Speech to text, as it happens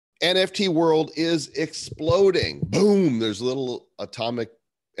NFT world is exploding. Boom. There's little atomic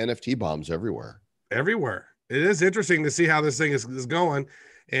NFT bombs everywhere. Everywhere. It is interesting to see how this thing is going.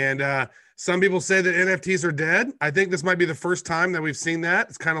 And some people say that NFTs are dead. I think this might be the first time that we've seen that.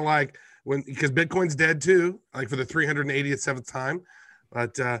 It's kind of like because Bitcoin's dead too, like for the 387th time.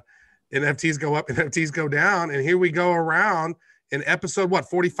 But NFTs go up, NFTs go down. And here we go around in episode,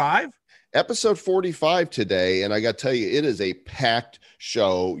 45? Episode 45 today, and I got to tell you, it is a packed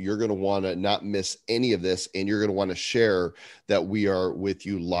show. You're going to want to not miss any of this, and you're going to want to share that we are with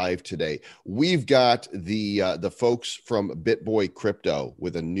you live today. We've got the folks from BitBoy Crypto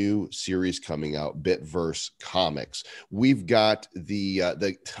with a new series coming out, Bitverse Comics. We've got the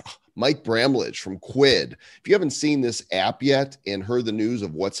Mike Bramlage from Quidd. If you haven't seen this app yet and heard the news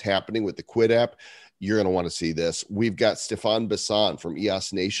of what's happening with the Quidd app, you're going to want to see this. We've got Stefan Bassan from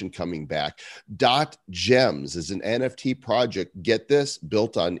EOS Nation coming back. Dot Gems is an NFT project, get this,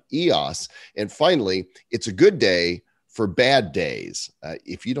 built on EOS. And finally, it's a good day for bad days.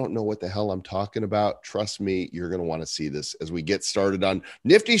 If you don't know what the hell I'm talking about, trust me, you're going to want to see this as we get started on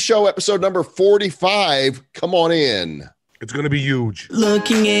Nifty Show episode number 45. Come on in. It's going to be huge.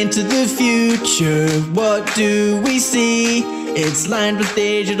 Looking into the future, what do we see? It's lined with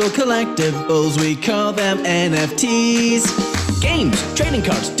digital collectibles, we call them NFTs. Games, trading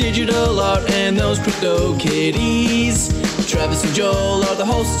cards, digital art, and those crypto kitties. Travis and Joel are the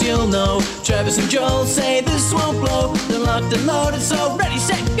hosts, you'll know. Travis and Joel say this won't blow. They're locked and loaded, so ready,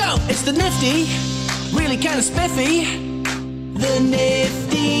 set, go. It's the Nifty, really kind of spiffy. The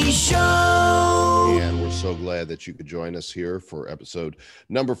Nifty Show. And we're so glad that you could join us here for episode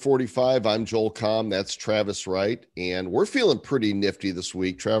number 45. I'm Joel Comm. That's Travis Wright. And we're feeling pretty nifty this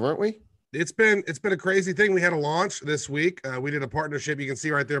week, Trav, aren't we? It's been a crazy thing. We had a launch this week. We did a partnership. You can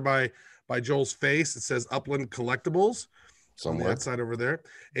see right there by Joel's face. It says Upland Collectibles. Somewhere. On that side over there.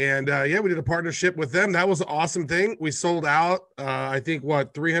 And we did a partnership with them. That was an awesome thing. We sold out, I think,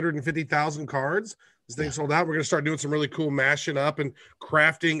 350,000 cards. This thing sold out. We're going to start doing some really cool mashing up and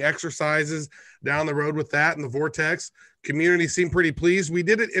crafting exercises down the road with that and the Vortex. Community seemed pretty pleased. We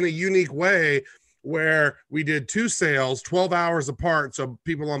did it in a unique way where we did two sales 12 hours apart so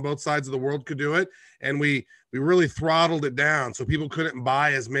people on both sides of the world could do it. And we really throttled it down so people couldn't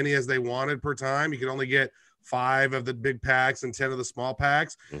buy as many as they wanted per time. You could only get 5 of the big packs and 10 of the small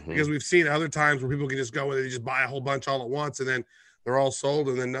packs, because we've seen other times where people can just go and they just buy a whole bunch all at once and then they're all sold,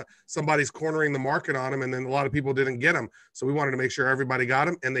 and then somebody's cornering the market on them, and then a lot of people didn't get them. So we wanted to make sure everybody got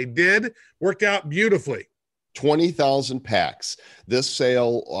them, and they did. Worked out beautifully. 20,000 packs. This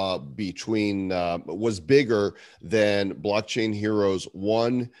sale was bigger than Blockchain Heroes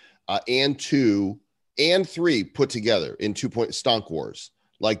 1 and 2 and 3 put together in 2 point Stonk Wars.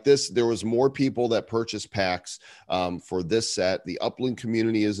 Like this, there was more people that purchased packs for this set. The Upland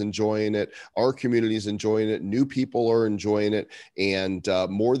community is enjoying it. Our community is enjoying it. New people are enjoying it. And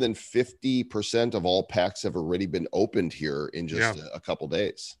more than 50% of all packs have already been opened here in just a couple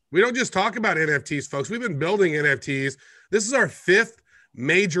days. We don't just talk about NFTs, folks. We've been building NFTs. This is our 5th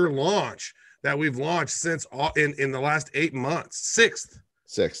major launch that we've launched since in the last 8 months. Sixth.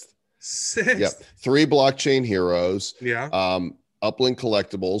 Yep. 3 Blockchain Heroes. Yeah. Upland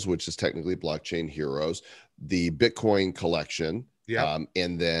Collectibles, which is technically Blockchain Heroes, the Bitcoin collection,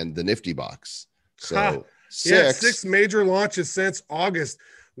 and then the Nifty box. So 6 major launches since August.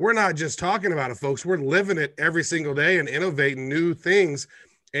 We're not just talking about it, folks. We're living it every single day and innovating new things.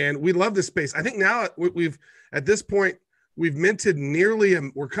 And we love this space. I think now we've at this point we've minted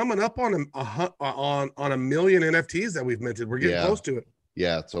we're coming up on a million NFTs that we've minted. We're getting close to it.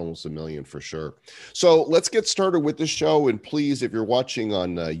 Yeah, it's almost 1 million for sure. So let's get started with the show. And please, if you're watching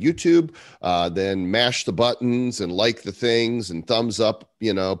on YouTube, then mash the buttons and like the things and thumbs up,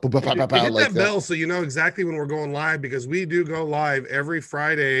 hit that bell so you know exactly when we're going live, because we do go live every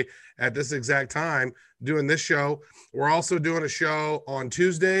Friday at this exact time doing this show. We're also doing a show on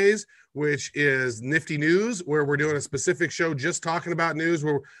Tuesdays, which is Nifty News, where we're doing a specific show just talking about news.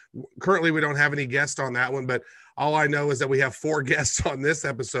 Currently we don't have any guests on that one, but all I know is that we have 4 guests on this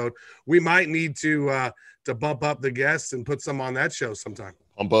episode. We might need to bump up the guests and put some on that show sometime.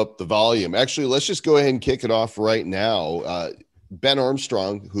 Pump up the volume. Actually, let's just go ahead and kick it off right now. Ben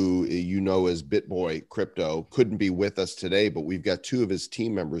Armstrong, who you know as BitBoy Crypto, couldn't be with us today, but we've got 2 of his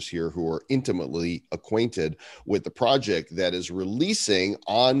team members here who are intimately acquainted with the project that is releasing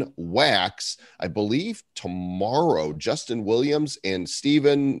on Wax, I believe, tomorrow. Justin Williams and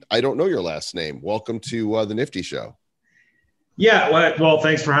Steven, I don't know your last name. Welcome to the Nifty Show. Yeah, well,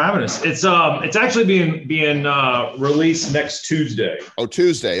 thanks for having us. It's actually being released next Tuesday. Oh,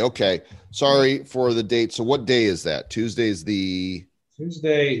 Tuesday. Okay. Sorry for the date. So what day is that? Tuesday is the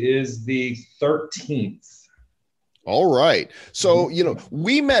Tuesday is the 13th. All right. So,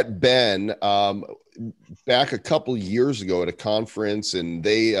 we met Ben back a couple years ago at a conference, and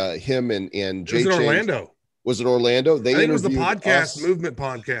they, him and Jay. It was in Orlando. Was it Orlando? I think it was the podcast, Movement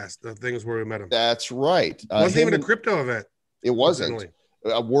Podcast. The thing is where we met him. That's right. It wasn't even a crypto event. It wasn't.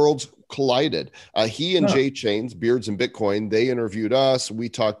 Worlds collided. He and Jay Chains, Beards and Bitcoin, they interviewed us. We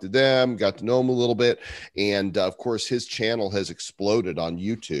talked to them, got to know him a little bit. And of course, his channel has exploded on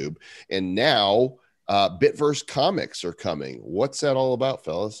YouTube. And now Bitverse comics are coming. What's that all about,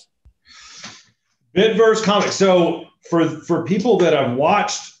 fellas? Bitverse comics. So for people that have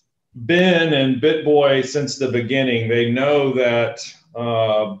watched Ben and BitBoy since the beginning, they know that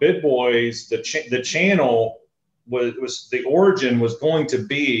BitBoy's the channel was the origin was going to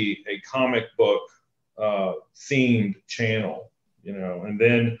be a comic book themed channel, and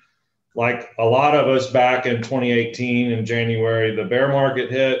then like a lot of us back in 2018 in January, the bear market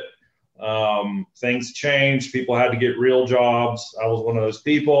hit. Things changed. People had to get real jobs. I was one of those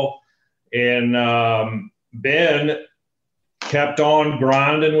people, and Ben kept on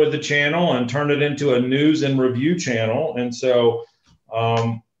grinding with the channel and turned it into a news and review channel. And so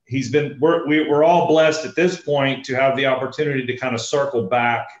we're all blessed at this point to have the opportunity to kind of circle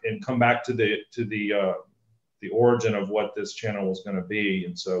back and come back to the origin of what this channel was going to be.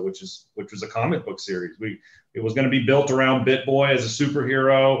 And so, which was a comic book series. It was going to be built around BitBoy as a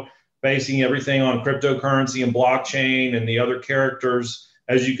superhero, basing everything on cryptocurrency and blockchain, and the other characters,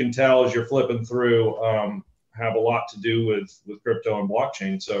 as you can tell, as you're flipping through, have a lot to do with crypto and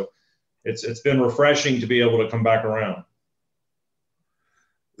blockchain. So it's been refreshing to be able to come back around.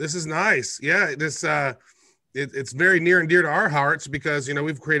 This is nice. Yeah, this it's very near and dear to our hearts because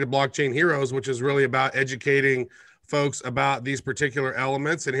we've created Blockchain Heroes, which is really about educating folks about these particular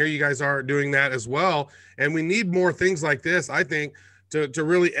elements. And here you guys are doing that as well. And we need more things like this, I think, to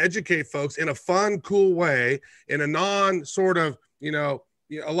really educate folks in a fun, cool way, in a non sort of, a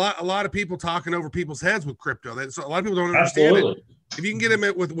lot of people talking over people's heads with crypto. So a lot of people don't understand it. If you can get them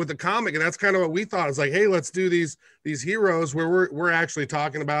with a comic, and that's kind of what we thought. It's like, hey, let's do these heroes where we're actually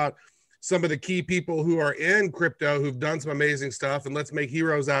talking about some of the key people who are in crypto who've done some amazing stuff, and let's make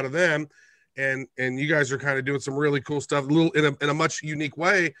heroes out of them. And you guys are kind of doing some really cool stuff, in a much unique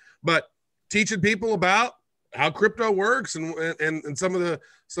way, but teaching people about how crypto works and some of the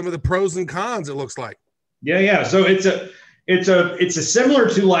pros and cons. It looks like. Yeah. So it's a similar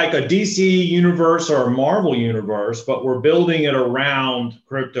to like a DC universe or a Marvel universe, but we're building it around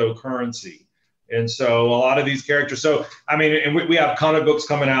cryptocurrency. And so a lot of these characters, and we have comic books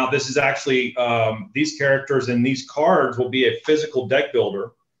coming out. This is actually, these characters and these cards will be a physical deck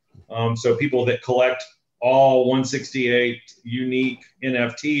builder. So people that collect all 168 unique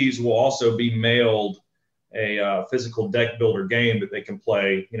NFTs will also be mailed a physical deck builder game that they can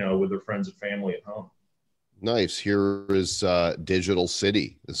play, with their friends and family at home. Nice. Here is Digital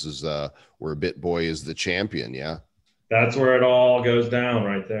City. This is where BitBoy is the champion. Yeah. That's where it all goes down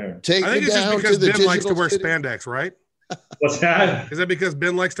right there. I think it's just because Ben likes to wear spandex, right? What's that? Is that because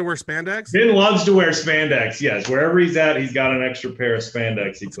Ben likes to wear spandex? Ben loves to wear spandex. Yes. Wherever he's at, he's got an extra pair of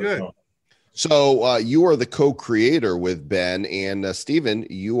spandex he puts on. So you are the co-creator with Ben, and Steven,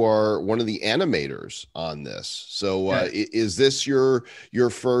 you are one of the animators on this. So is this your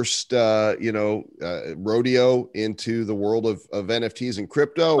first rodeo into the world of NFTs and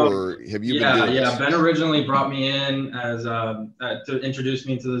crypto, or have you been doing this? Ben originally brought me in as to introduce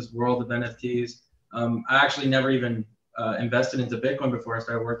me to this world of NFTs. I actually never even invested into Bitcoin before I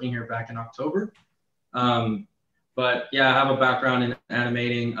started working here back in October. But yeah, I have a background in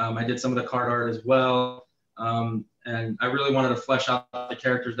animating. I did some of the card art as well. And I really wanted to flesh out the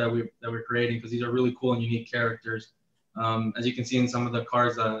characters that we're creating, because these are really cool and unique characters. As you can see in some of the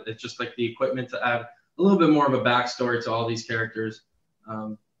cards, it's just like the equipment to add a little bit more of a backstory to all these characters.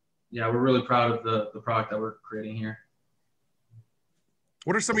 We're really proud of the product that we're creating here.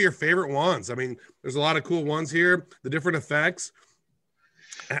 What are some of your favorite ones? I mean, there's a lot of cool ones here, the different effects.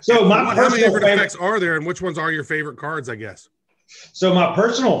 So how many different effects are there, and which ones are your favorite cards, I guess? So my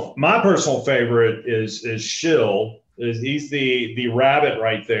personal favorite is Shill. He's the rabbit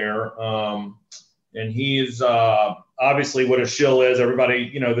right there. And he's obviously what a shill is.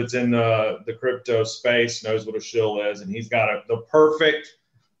 Everybody, that's in the crypto space knows what a shill is. And he's got the perfect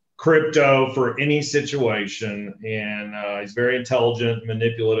crypto for any situation. And he's very intelligent,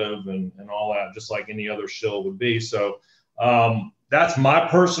 manipulative, and all that, just like any other shill would be. So that's my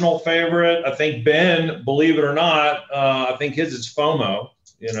personal favorite. I think Ben, believe it or not, I think his is FOMO.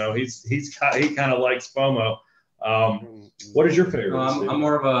 He kind of likes FOMO. What is your favorite? I'm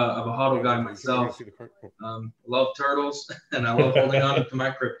more of a hodl guy myself. Love turtles, and I love holding on to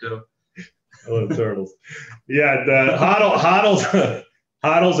my crypto. I love turtles. Yeah, the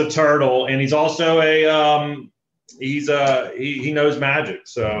hodl's a turtle, and he's also he knows magic,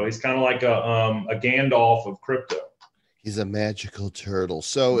 so he's kind of like a Gandalf of crypto. He's a magical turtle.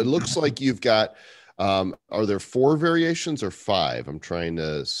 So it looks like you've got, are there 4 variations or 5? I'm trying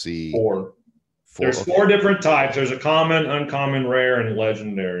to see. 4. There's 4 different types. There's a common, uncommon, rare, and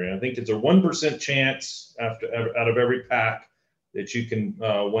legendary. I think it's a 1% chance out of every pack that you can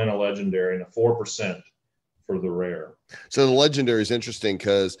win a legendary, and a 4% for the rare. So the legendary is interesting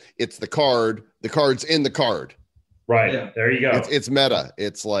because it's the card's in the card. Right. Yeah. There you go. It's meta.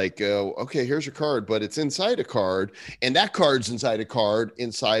 It's like, okay, here's your card, but it's inside a card, and that card's inside a card,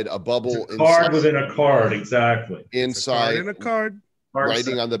 inside a bubble. It's a card within a card, exactly. Inside in a card.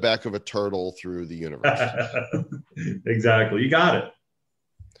 Writing on the back of a turtle through the universe. Exactly. You got it.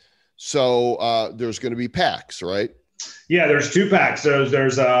 So there's going to be packs, right? Yeah, there's 2 packs. So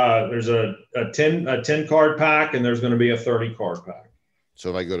there's a 10 card pack, and there's going to be a 30 card pack. So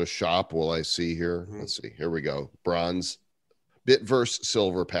if I go to shop, will I see here? Let's see. Here we go. Bronze, Bitverse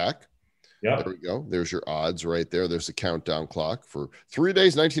silver pack. Yeah. There we go. There's your odds right there. There's the countdown clock for 3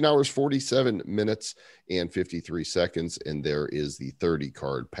 days, 19 hours, 47 minutes, and 53 seconds. And there is the 30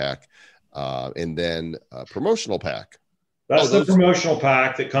 card pack. And then a promotional pack. That's the promotional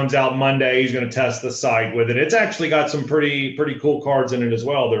pack that comes out Monday. He's going to test the site with it. It's actually got some pretty cool cards in it as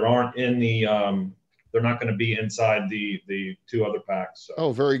well. There aren't in the they're not going to be inside the 2 other packs. So.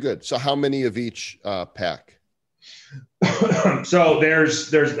 Oh, very good. So how many of each pack? So there's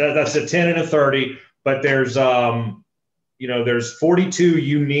that's a 10 and a 30, but there's 42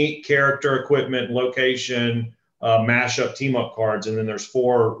 unique character, equipment, location, mashup, team up cards, and then there's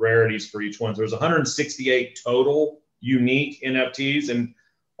 4 rarities for each one. So there's 168 total unique NFTs, and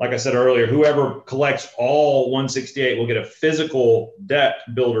like I said earlier, whoever collects all 168 will get a physical deck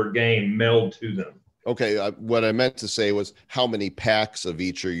builder game mailed to them. Okay, what I meant to say was how many packs of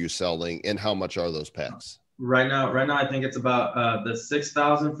each are you selling, and how much are those packs? Right now, I think it's about the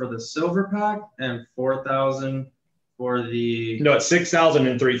 6,000 for the silver pack and 4,000 for the. No, it's 6,000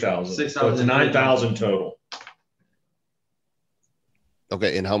 and 3,000. 6,000. So it's 9,000 total.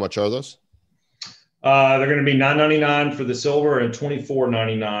 Okay, and how much are those? They're going to be $9.99 for the silver and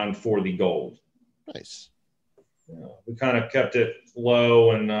 $24.99 for the gold. Nice. We kind of kept it low,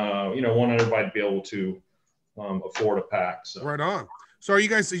 and want everybody to be able to afford a pack. So. Right on. So you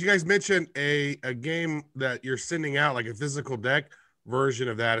guys mentioned a game that you're sending out, like a physical deck version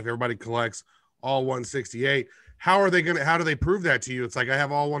of that. If everybody collects all 168, how do they prove that to you? It's like, I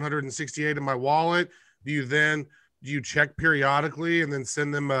have all 168 in my wallet. Do you check periodically and then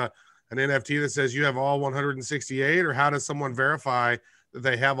send them an NFT that says you have all 168, or how does someone verify that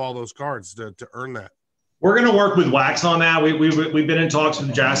they have all those cards to earn that? We're going to work with Wax on that. We've been in talks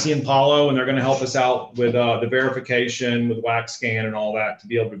with Jassy and Paulo, and they're going to help us out with the verification with Wax Scan and all that to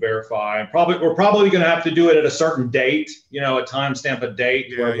be able to verify. We're probably going to have to do it at a certain date, a timestamp, a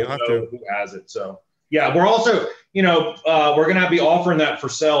date where we'll know who has it. So yeah, we're also, we're going to be offering that for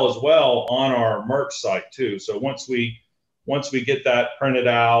sale as well on our merch site too. So once we get that printed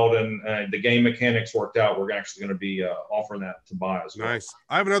out and the game mechanics worked out, we're actually going to be offering that to buy as well. Nice.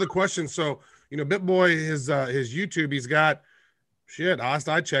 I have another question. So, BitBoy, his YouTube, he's got, last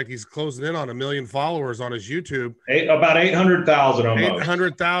I checked, he's closing in on 1 million followers on his YouTube. About 800,000 almost.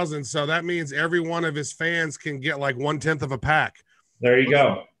 800,000. So that means every one of his fans can get like 1/10 of a pack. There you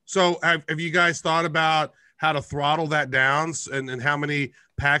go. So have you guys thought about how to throttle that down and how many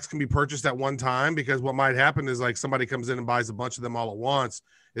packs can be purchased at one time? Because what might happen is, like, somebody comes in and buys a bunch of them all at once.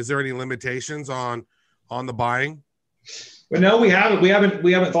 Is there any limitations on the buying? Well, no, we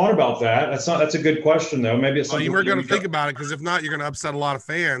haven't thought about that. That's a good question though. Maybe it's something you were going to think about it, because if not, you're going to upset a lot of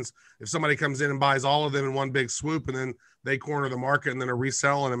fans if somebody comes in and buys all of them in one big swoop, and then they corner the market and then are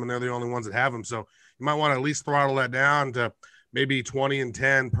reselling them and they're the only ones that have them. So you might want to at least throttle that down to maybe 20 and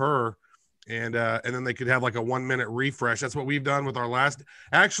 10 per, and then they could have like a 1 minute refresh. That's what we've done with our last.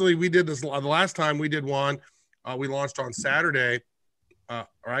 Actually, we did this the last time we did one. We launched on Saturday,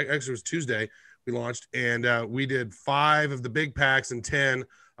 actually it was Tuesday. We launched, and we did 5 of the big packs and 10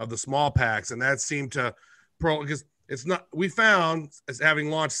 of the small packs, and that seemed to because it's not. We found, as having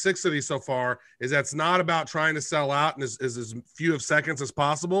launched 6 of these so far, is that's not about trying to sell out in as few of seconds as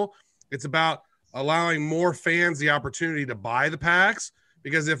possible. It's about allowing more fans the opportunity to buy the packs,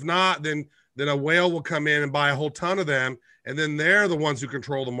 because if not, then a whale will come in and buy a whole ton of them, and then they're the ones who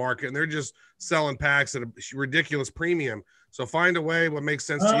control the market, and they're just selling packs at a ridiculous premium. So find a way what makes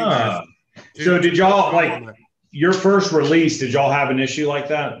sense to you guys. So did y'all your first release, did y'all have an issue like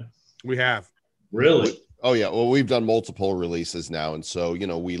that? We have. Really? Oh yeah. Well, we've done multiple releases now. And so,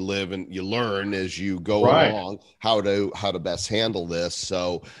 we live and you learn as you go Right. along how to best handle this.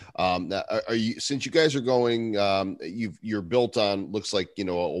 So, are you, since you guys are going, you're built on, looks like,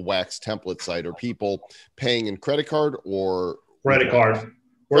 a wax template site, are people paying in credit card or Credit card?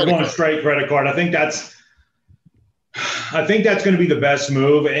 We're going straight credit card. I think that's going to be the best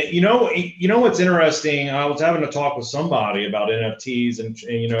move. And what's interesting? I was having a talk with somebody about NFTs, and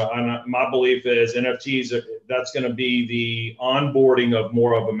my belief is NFTs, that's going to be the onboarding of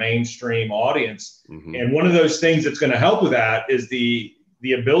more of a mainstream audience. Mm-hmm. And one of those things that's going to help with that is the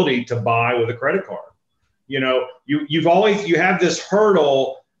ability to buy with a credit card. You have this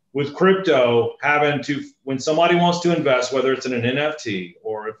hurdle with crypto having to, when somebody wants to invest, whether it's in an NFT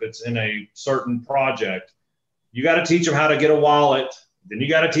or if it's in a certain project, you got to teach them how to get a wallet. Then you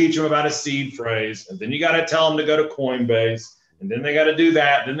got to teach them about a seed phrase. And then you got to tell them to go to Coinbase. And then they got to do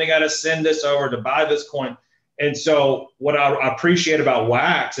that. Then they got to send this over to buy this coin. And so what I appreciate about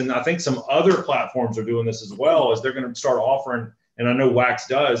Wax, and I think some other platforms are doing this as well, is they're going to start offering, and I know Wax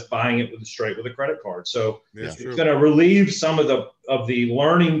does, buying it straight with a credit card. So it's going to relieve some of the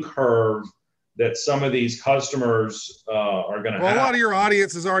learning curve that some of these customers are going to have. A lot of your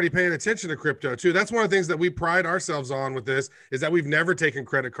audience is already paying attention to crypto too. That's one of the things that we pride ourselves on with this, is that we've never taken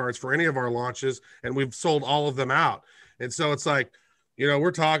credit cards for any of our launches, and we've sold all of them out. And so it's like,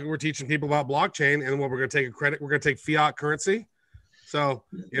 we're teaching people about blockchain, and what we're going to take we're going to take fiat currency. So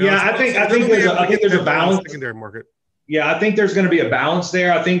I think there's a balance. Secondary market. Yeah, I think there's going to be a balance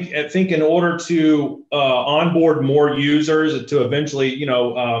there. I think in order to onboard more users, to eventually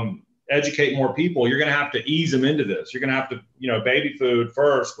educate more people, you're going to have to ease them into this. You're going to have to, baby food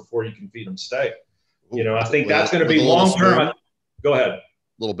first before you can feed them steak. I think that's going to be long term. Go ahead.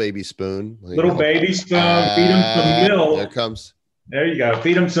 Little baby spoon. Baby spoon. Feed them some milk. There it comes. There you go.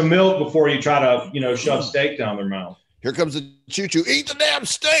 Feed them some milk before you try to, shove steak down their mouth. Here comes the choo-choo. Eat the damn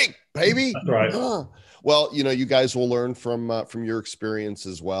steak, baby. That's right. Well, you guys will learn from your experience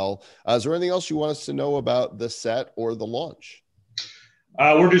as well. Is there anything else you want us to know about the set or the launch?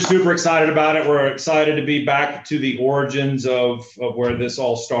 We're just super excited about it. We're excited to be back to the origins of where this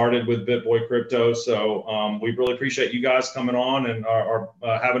all started with BitBoy Crypto. So we really appreciate you guys coming on and are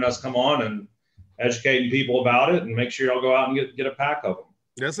having us come on and educating people about it, and make sure y'all go out and get a pack of them.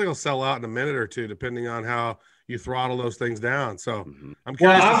 This thing will sell out in a minute or two, depending on how you throttle those things down. So I'm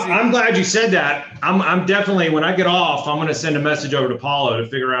curious. Well, I'm glad you said that. I'm definitely, when I get off, I'm going to send a message over to Paulo to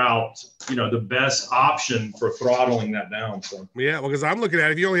figure out, the best option for throttling that down. So yeah, because I'm looking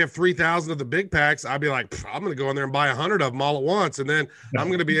at it, if you only have 3,000 of the big packs, I'd be like, I'm going to go in there and buy 100 of them all at once, and then I'm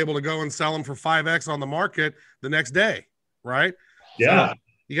going to be able to go and sell them for 5x on the market the next day, right? Yeah. So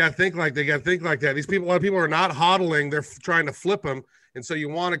you got to think like that. A lot of people are not hodling; they're trying to flip them, and so you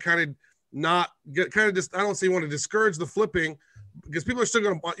want to kind of not get I don't say you want to discourage the flipping, because people are still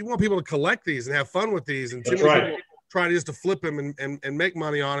you want people to collect these and have fun with these, and too many people try to just flip them and make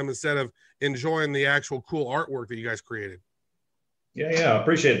money on them instead of enjoying the actual cool artwork that you guys created. Yeah,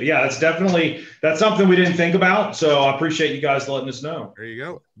 appreciate it. Yeah, that's something we didn't think about, so I appreciate you guys letting us know. There you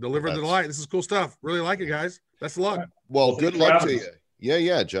go. Deliver the delight. This is cool stuff. Really like it, guys. Best of luck. Well, good luck to you.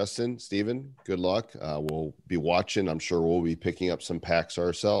 Yeah, Justin, Steven, good luck. We'll be watching. I'm sure we'll be picking up some packs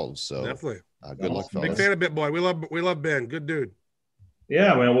ourselves. So definitely. Good luck, fellas. Big fan of BitBoy. We love Ben. Good dude.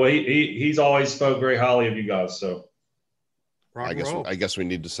 Yeah, man. Well, he's always spoke very highly of you guys. So I guess we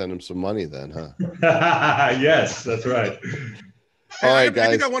need to send him some money then, huh? Yes, that's right. All right, guys.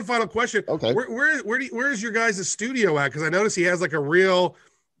 I got one final question. Okay. Where's your guys' studio at? Because I noticed he has like a real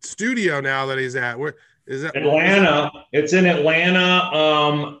studio now that he's at. Where is that? Atlanta. It's in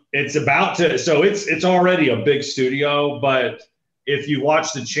Atlanta. It's about to. So it's already a big studio. But if you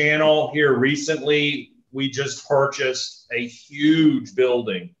watch the channel here recently, we just purchased a huge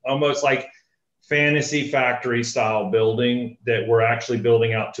building, almost like Fantasy Factory style building, that we're actually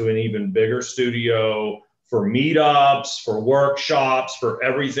building out to an even bigger studio for meetups, for workshops, for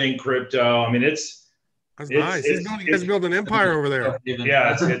everything crypto. I mean, that's nice. He's building an empire over there.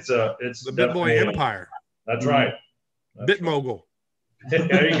 Yeah, it's the BitBoy empire. That's right. BitMogul.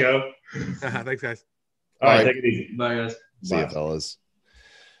 There you go. Thanks, guys. All right, take it easy. Bye, guys. See you, fellas.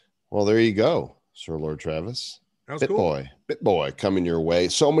 Well, there you go, Sir Lord Travis. That was cool. BitBoy coming your way.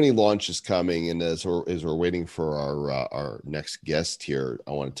 So many launches coming, and as we're waiting for our next guest here,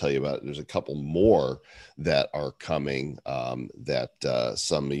 I want to tell you about. There's a couple more that are coming that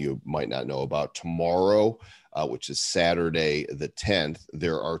some of you might not know about. Tomorrow, which is Saturday the 10th,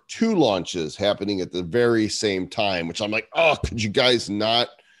 there are 2 launches happening at the very same time. Which I'm like, oh, could you guys not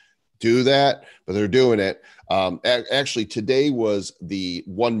do that, but they're doing it. Actually, today was the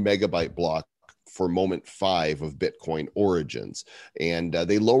 1 megabyte block for moment 5 of Bitcoin Origins, and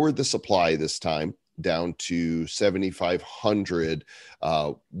they lowered the supply this time down to 7,500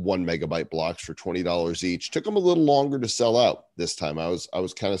 1 megabyte blocks for $20 each. Took them a little longer to sell out this time. I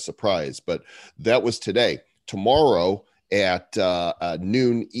was kind of surprised, but that was today. Tomorrow at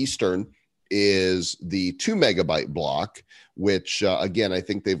noon Eastern is the 2 megabyte block, which again, I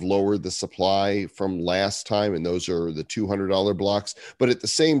think they've lowered the supply from last time, and those are the $200 blocks. But at the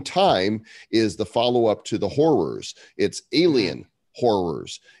same time is the follow-up to the horrors. It's Alien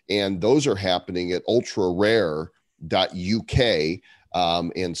Horrors, and those are happening at ultrarare.uk.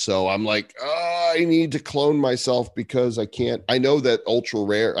 And so I'm like, I need to clone myself because I can't. I know that ultra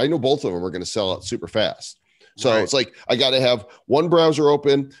rare, I know both of them are going to sell out super fast. So It's like I got to have one browser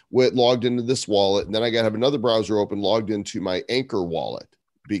open with logged into this wallet, and then I got to have another browser open logged into my Anchor wallet,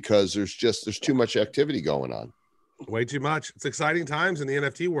 because there's too much activity going on. Way too much. It's exciting times in the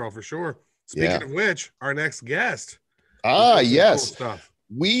NFT world for sure. Speaking of which, our next guest. Yes. Cool stuff.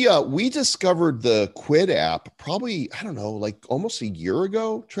 We discovered the Quidd app probably, I don't know, like almost a year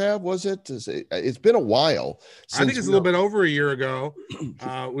ago. Trav, was it? It's been a while. I think it's a little bit over a year ago.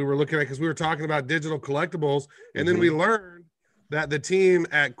 We were looking at, because we were talking about digital collectibles, and then we learned that the team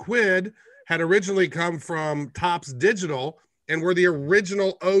at Quidd had originally come from Topps Digital and were the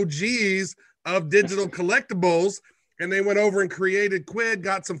original OGs of digital collectibles. And they went over and created Quidd,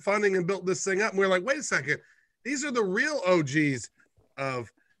 got some funding, and built this thing up. And we were like, wait a second, these are the real OGs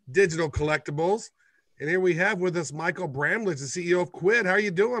of digital collectibles. And here we have with us Michael Bramlage, the CEO of Quidd. How are you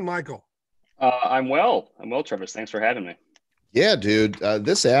doing, Michael? I'm well, Travis. Thanks for having me. Yeah, dude.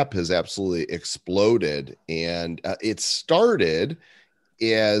 This app has absolutely exploded, and it started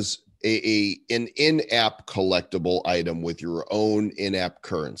as an in-app collectible item with your own in-app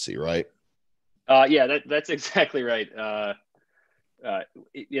currency, right? Yeah, that's exactly right.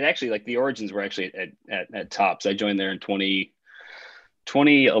 It actually, like, the origins were actually at Topps. I joined there in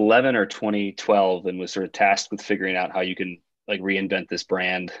 2011 or 2012, and was sort of tasked with figuring out how you can like reinvent this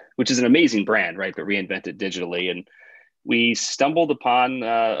brand, which is an amazing brand, right? But reinvent it digitally. And we stumbled upon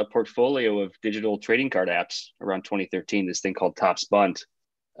a portfolio of digital trading card apps around 2013, this thing called Topps Bunt.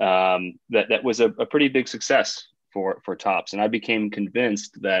 That was a pretty big success for Topps. And I became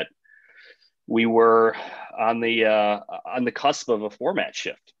convinced that we were on the cusp of a format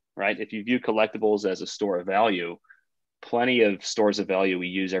shift, right? If you view collectibles as a store of value, plenty of stores of value we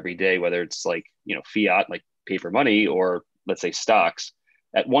use every day, whether it's like, fiat, like paper money, or let's say stocks.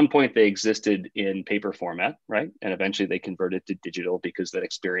 At one point they existed in paper format, right? And eventually they converted to digital because that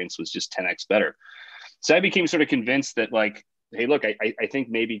experience was just 10x better. So I became sort of convinced that, like, hey, look, I think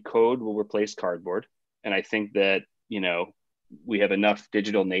maybe code will replace cardboard. And I think that, we have enough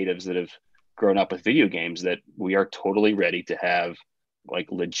digital natives that have grown up with video games that we are totally ready to have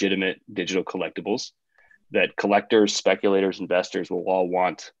like legitimate digital collectibles that collectors, speculators, investors will all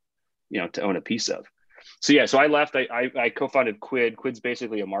want, to own a piece of. So I left. I co-founded Quidd. Quidd's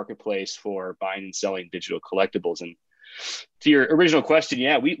basically a marketplace for buying and selling digital collectibles. And to your original question,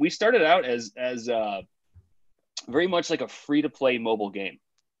 yeah, we started out as very much like a free-to-play mobile game,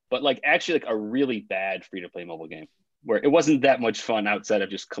 but like actually like a really bad free-to-play mobile game where it wasn't that much fun outside of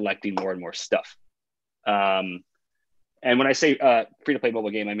just collecting more and more stuff. And when I say free-to-play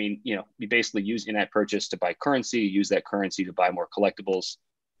mobile game, I mean, you basically use in-app purchase to buy currency, use that currency to buy more collectibles.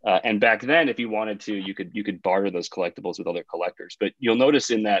 And back then, if you wanted to, you could barter those collectibles with other collectors. But you'll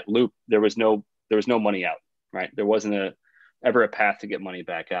notice in that loop, there was no money out, right? There wasn't ever a path to get money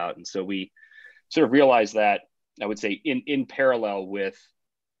back out. And so we sort of realized that, I would say, in parallel with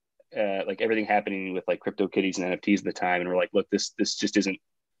like everything happening with like CryptoKitties and NFTs at the time. And we're like, look, this just isn't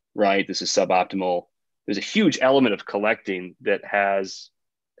right. This is suboptimal. There's a huge element of collecting that has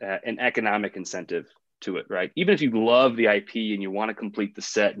an economic incentive to it, right? Even if you love the IP and you want to complete the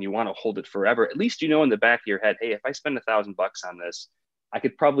set and you want to hold it forever, at least in the back of your head, hey, if I spend $1,000 on this, I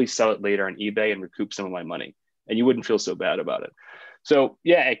could probably sell it later on eBay and recoup some of my money, and you wouldn't feel so bad about it. So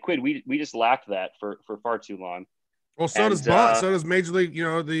yeah, at Quidd, we just lacked that for far too long. Well, so does Bunt. So does Major League,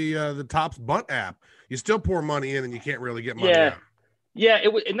 the Topps Bunt app. You still pour money in and you can't really get money out. Yeah,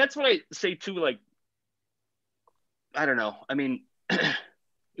 and that's what I say too. Like, I don't know. I mean,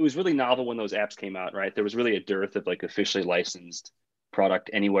 it was really novel when those apps came out, right? There was really a dearth of like officially licensed product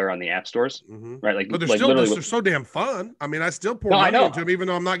anywhere on the app stores, right? Like, but they're so damn fun. I mean, I still pour money into them, even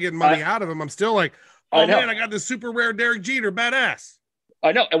though I'm not getting money out of them. I'm still like, oh man, I got this super rare Derek Jeter, badass.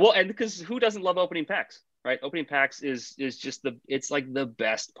 I know. Well, and because who doesn't love opening packs, right? Opening packs is just it's like the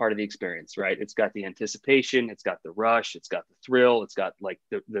best part of the experience, right? It's got the anticipation, it's got the rush, it's got the thrill, it's got like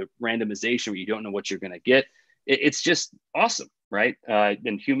the randomization where you don't know what you're going to get. It's just awesome, right?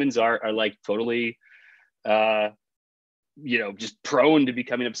 And humans are like totally, just prone to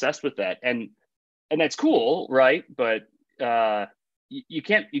becoming obsessed with that. And that's cool, right? But you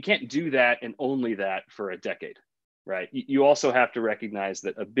can't do that and only that for a decade, right? You also have to recognize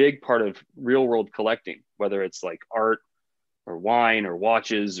that a big part of real world collecting, whether it's like art or wine or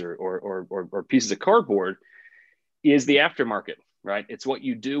watches or pieces of cardboard, is the aftermarket, right? It's what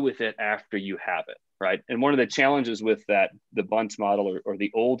you do with it after you have it, right? And one of the challenges with that, the Bundt model or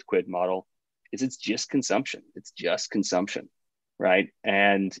the old Quidd model, is it's just consumption. It's just consumption, right?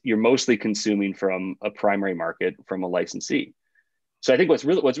 And you're mostly consuming from a primary market, from a licensee. So I think what's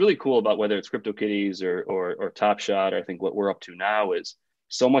really cool about whether it's CryptoKitties or Top Shot, or I think what we're up to now, is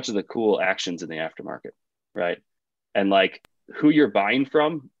so much of the cool actions in the aftermarket, right? And like who you're buying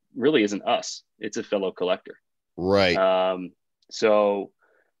from really isn't us; it's a fellow collector, right? So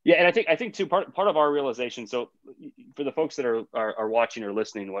yeah, and I think too part of our realization. So for the folks that are watching or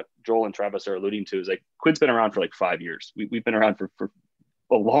listening, what Joel and Travis are alluding to is like Quidd's been around for like 5 years. We've been around for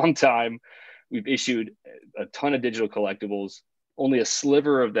a long time. We've issued a ton of digital collectibles. Only a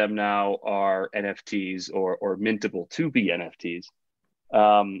sliver of them now are NFTs or mintable to be NFTs.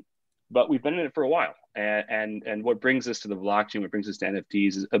 But we've been in it for a while. And what brings us to the blockchain, what brings us to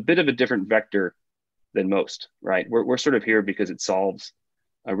NFTs is a bit of a different vector than most, right? We're sort of here because it solves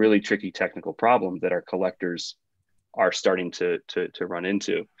a really tricky technical problem that our collectors are starting to run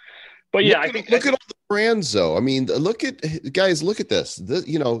into. But yeah, look at all the brands though. I mean, look at this.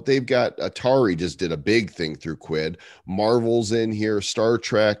 They've got Atari just did a big thing through Quidd. Marvel's in here, Star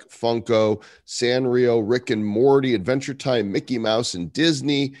Trek, Funko, Sanrio, Rick and Morty, Adventure Time, Mickey Mouse and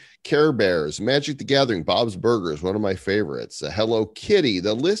Disney, Care Bears, Magic the Gathering, Bob's Burgers, one of my favorites, Hello Kitty.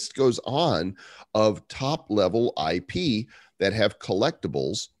 The list goes on of top level IP that have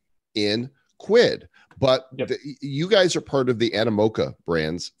collectibles in Quidd. But you guys are part of the Animoca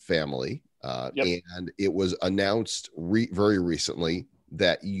Brands family, and it was announced very recently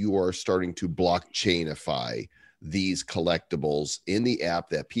that you are starting to blockchainify these collectibles in the app,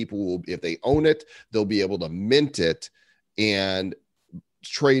 that people will, if they own it, they'll be able to mint it and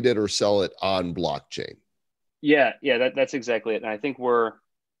trade it or sell it on blockchain. Yeah, that's exactly it. And I think what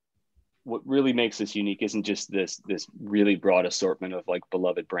really makes this unique isn't just this really broad assortment of like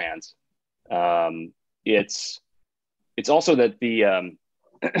beloved brands. It's also that the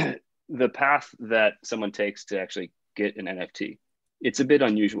the path that someone takes to actually get an NFT, it's a bit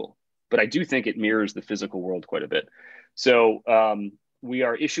unusual, but I do think it mirrors the physical world quite a bit. So we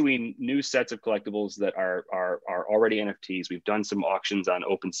are issuing new sets of collectibles that are already NFTs. We've done some auctions on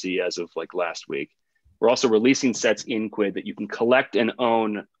OpenSea as of like last week. We're also releasing sets in Quidd that you can collect and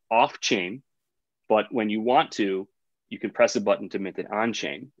own off chain, but when you want to, you can press a button to mint it on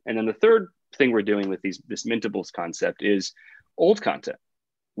chain. And then the third thing we're doing with this mintables concept is old content.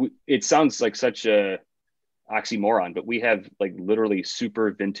 It sounds like such a oxymoron, but we have like literally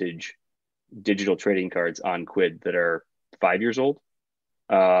super vintage digital trading cards on Quidd that are 5 years old.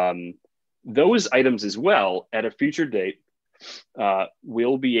 Those items as well at a future date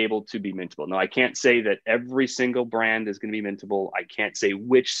will be able to be mintable. Now, I can't say that every single brand is going to be mintable. I can't say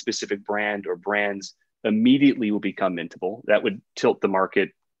which specific brand or brands immediately will become mintable. That would tilt the market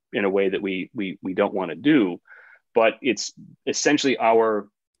in a way that we don't want to do. But it's essentially our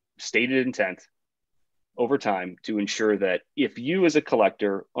stated intent over time to ensure that if you as a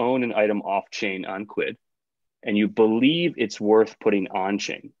collector own an item off chain on Quidd and you believe it's worth putting on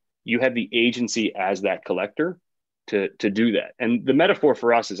chain, you have the agency as that collector to do that. And the metaphor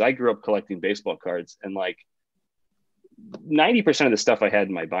for us is I grew up collecting baseball cards, and like 90% of the stuff I had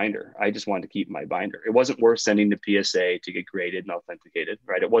in my binder, I just wanted to keep in my binder. It wasn't worth sending to PSA to get graded and authenticated,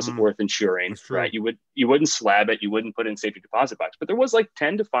 right? It wasn't worth insuring, right? You wouldn't slab it, you wouldn't put it in safety deposit box, but there was like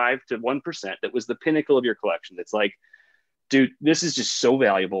 10 to 5 to 1% that was the pinnacle of your collection. That's like, dude, this is just so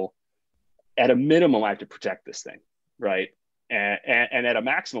valuable. At a minimum, I have to protect this thing, right? And at a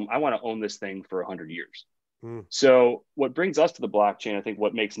maximum, I want to own this thing for 100 years. So what brings us to the blockchain, I think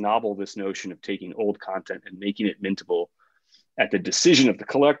what makes novel this notion of taking old content and making it mintable at the decision of the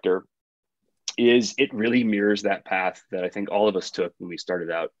collector is it really mirrors that path that I think all of us took when we started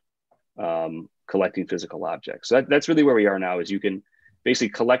out collecting physical objects. So that's really where we are now, is you can basically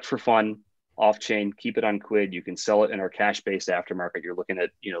collect for fun off chain, keep it on Quidd. You can sell it in our cash-based aftermarket. You're looking at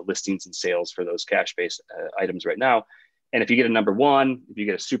listings and sales for those cash-based items right now. And if you get a number one, if you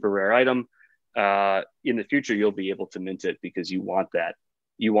get a super rare item, in the future, you'll be able to mint it because you want that,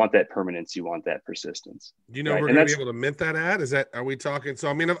 you want that permanence, you want that persistence. Do you know right? we're going to be able to mint that at? Are we talking? So,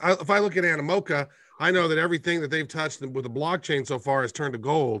 I mean, if I look at Animoca, I know that everything that they've touched with the blockchain so far has turned to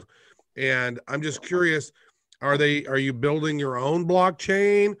gold. And I'm just curious, are you building your own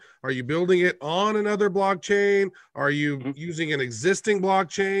blockchain? Are you building it on another blockchain? Are you using an existing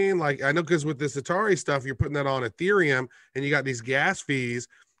blockchain? Like, I know because with this Atari stuff, you're putting that on Ethereum and you got these gas fees.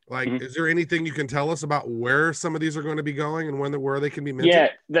 Like, is there anything you can tell us about where some of these are going to be going and where they can be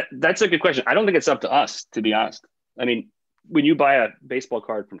minted? Yeah, that's a good question. I don't think it's up to us, to be honest. I mean, when you buy a baseball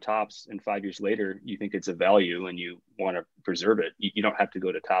card from Topps and 5 years later, you think it's a value and you want to preserve it, you don't have to go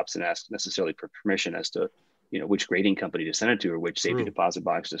to Topps and ask necessarily for permission as to, which grading company to send it to or which safety deposit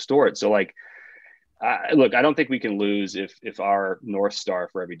box to store it. So like, look, I don't think we can lose if our North Star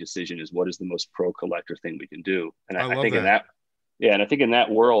for every decision is what is the most pro collector thing we can do. And I think that. And I think in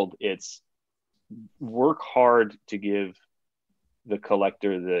that world, it's work hard to give the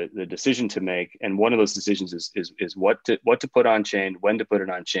collector the decision to make. And one of those decisions is what to put on chain, when to put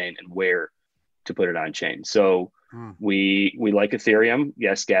it on chain, and where to put it on chain. So we like Ethereum.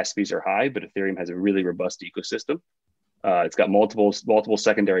 Yes, gas fees are high, but Ethereum has a really robust ecosystem. It's got multiple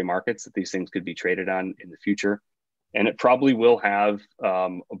secondary markets that these things could be traded on in the future. And it probably will have a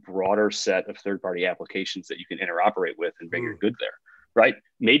broader set of third-party applications that you can interoperate with and bring your good there, right?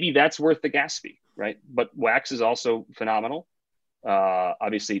 Maybe that's worth the gas fee, right? But Wax is also phenomenal.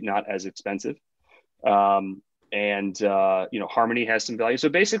 Obviously not as expensive. Harmony has some value. So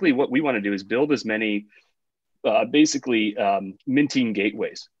basically what we want to do is build as many minting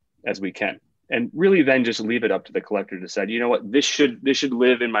gateways as we can. And really then just leave it up to the collector to decide, you know what, this should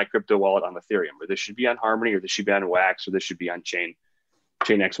live in my crypto wallet on Ethereum, or this should be on Harmony, or this should be on Wax, or this should be on chain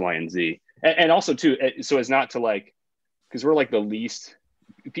X, Y, and Z. And also too, so as not to like, because we're like the least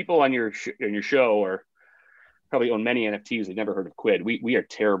people on your show or probably own many NFTs. They've never heard of Quidd. We are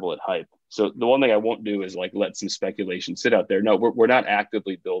terrible at hype. So the one thing I won't do is like let some speculation sit out there. No, we're not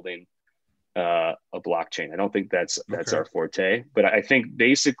actively building a blockchain. I don't think that's our forte, but I think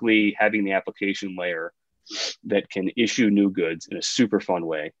basically having the application layer that can issue new goods in a super fun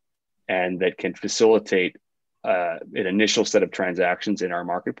way and that can facilitate an initial set of transactions in our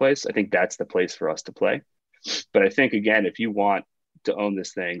marketplace, I think that's the place for us to play. But I think, again, if you want to own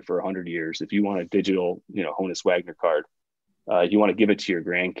this thing for 100 years, if you want a digital, Honus Wagner card, you want to give it to your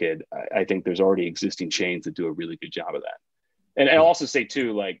grandkid, I think there's already existing chains that do a really good job of that. And I'll also say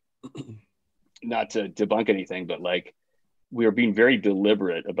too, like, not to debunk anything, but like we are being very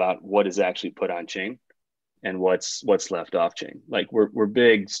deliberate about what is actually put on chain and what's left off chain. Like we're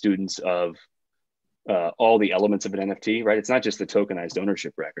big students of all the elements of an NFT, right? It's not just the tokenized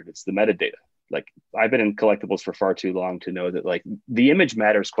ownership record, it's the metadata. Like I've been in collectibles for far too long to know that like the image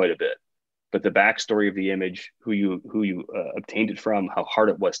matters quite a bit, but the backstory of the image, who you obtained it from, how hard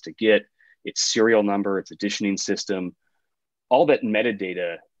it was to get, its serial number, its editioning system, all that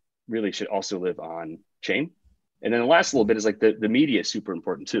metadata really should also live on chain. And then the last little bit is like the media is super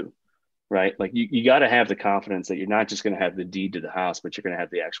important too, right? Like you got to have the confidence that you're not just going to have the deed to the house, but you're going to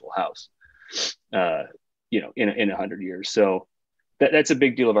have the actual house, in 100 years. So that's a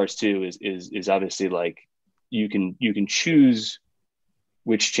big deal of ours too, is obviously like you can choose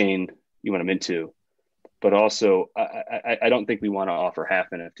which chain you want to mint to, but also I don't think we want to offer half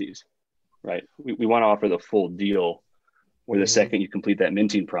NFTs, right? We want to offer the full deal, where the second you complete that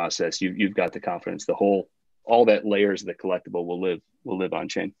minting process, you've got the confidence, all that layers of the collectible will live on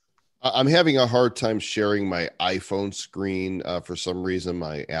chain. I'm having a hard time sharing my iPhone screen. For some reason,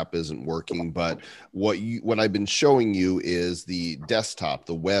 my app isn't working. But what I've been showing you is the desktop,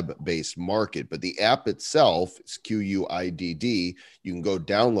 the web-based market. But the app itself is QUIDD. You can go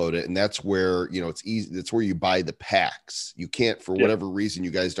download it, and that's where it's easy. That's where you buy the packs. You can't, for whatever reason, you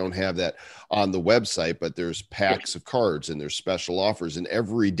guys don't have that on the website. But there's packs of cards, and there's special offers, and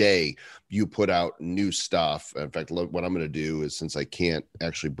every day you put out new stuff. In fact, look, what I'm going to do is, since I can't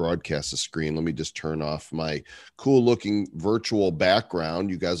actually broadcast the screen, let me just turn off my cool looking virtual background.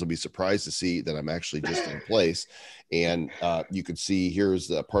 You guys will be surprised to see that I'm actually just in place. And you can see here's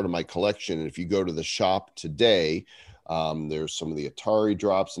the part of my collection. And if you go to the shop today, there's some of the Atari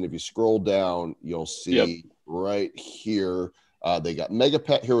drops. And if you scroll down, you'll see right here, they got mega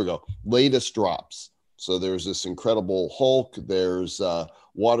pack. Here we go. Latest drops. So there's this incredible Hulk. There's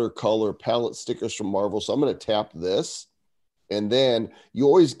watercolor palette stickers from Marvel. So I'm going to tap this, and then you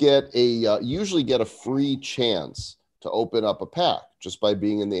always get usually get a free chance to open up a pack just by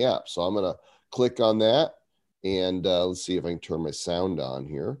being in the app. So I'm going to click on that, and let's see if I can turn my sound on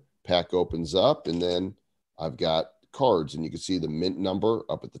here. Pack opens up, and then I've got cards, and you can see the mint number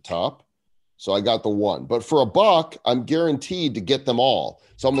up at the top. So I got the one, but for $1, I'm guaranteed to get them all.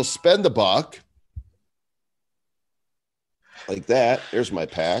 So I'm going to spend $1 like that. There's my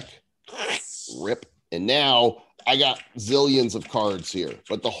pack. Rip. And now I got zillions of cards here,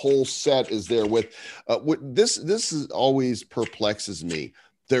 but the whole set is there with this is always perplexes me.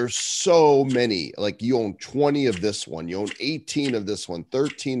 There's so many, like you own 20 of this one, you own 18 of this one,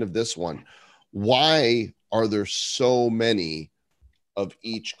 13 of this one. Why are there so many of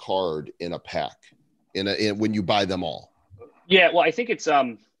each card in a pack when you buy them all? Yeah, well, I think it's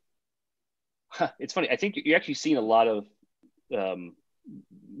funny. I think you're actually seeing a lot of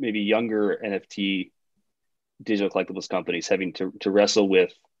maybe younger NFT digital collectibles companies having to wrestle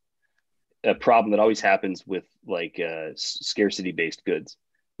with a problem that always happens with like scarcity based goods,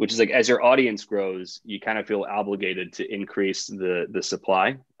 which is like as your audience grows, you kind of feel obligated to increase the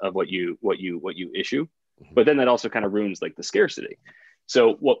supply of what you issue, but then that also kind of ruins like the scarcity.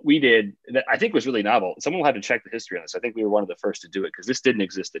 So what we did that I think was really novel. Someone will have to check the history on this. I think we were one of the first to do it because this didn't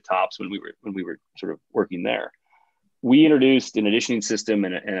exist at Topps when we were sort of working there. We introduced an editioning system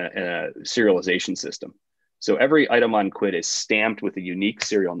and a serialization system. So every item on Quidd is stamped with a unique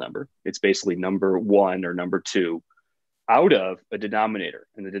serial number. It's basically number 1 or number 2 out of a denominator.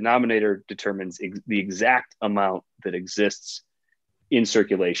 And the denominator determines the exact amount that exists in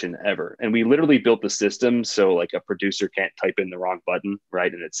circulation ever. And we literally built the system so like a producer can't type in the wrong button,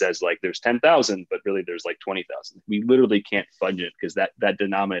 right? And it says like there's 10,000, but really there's like 20,000. We literally can't fudge it because that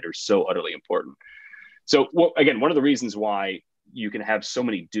denominator is so utterly important. So again, one of the reasons why you can have so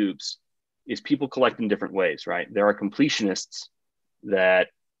many dupes is people collect in different ways, right? There are completionists that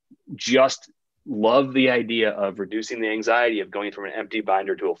just love the idea of reducing the anxiety of going from an empty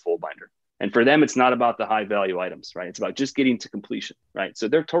binder to a full binder. And for them, it's not about the high value items, right? It's about just getting to completion, right? So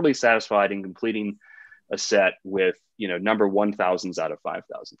they're totally satisfied in completing a set with, number 1,000s out of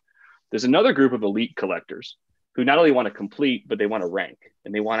 5,000. There's another group of elite collectors who not only want to complete, but they want to rank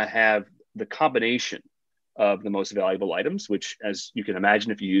and they want to have the combination of the most valuable items, which as you can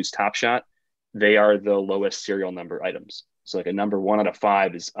imagine, if you use Top Shot, they are the lowest serial number items. So like a number 1 out of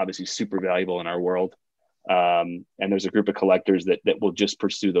 5 is obviously super valuable in our world. And there's a group of collectors that will just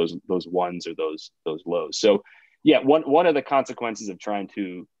pursue those ones or those lows. So yeah, one of the consequences of trying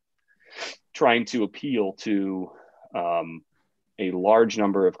to appeal to a large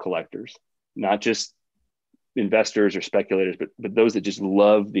number of collectors, not just investors or speculators, but those that just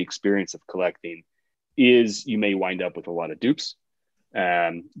love the experience of collecting, is you may wind up with a lot of dupes.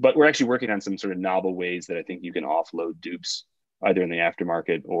 But we're actually working on some sort of novel ways that I think you can offload dupes either in the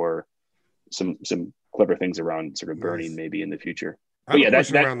aftermarket or some clever things around sort of burning maybe in the future. But yeah,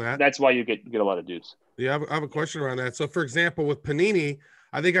 that's why you get a lot of dupes. Yeah, I have a question around that. So for example, with Panini,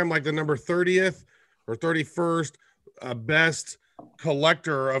 I think I'm like the number 30th or 31st best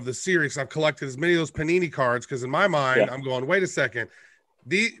collector of the series. I've collected as many of those Panini cards because in my mind, I'm going, wait a second.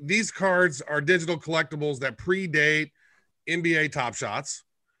 These cards are digital collectibles that predate NBA Top Shots.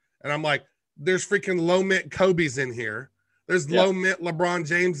 And I'm like, there's freaking low mint Kobe's in here. There's low mint LeBron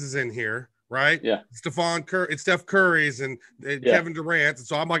James's in here, right? Yeah. It's Steph Curry's and Kevin Durant. And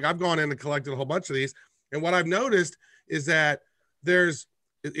so I'm like, I've gone in and collected a whole bunch of these. And what I've noticed is that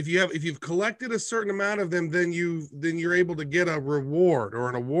if you've collected a certain amount of them, then you're able to get a reward or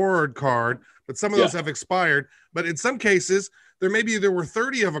an award card, but some of those have expired. But in some cases, there were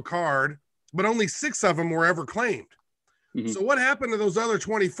 30 of a card, but only 6 of them were ever claimed. Mm-hmm. So what happened to those other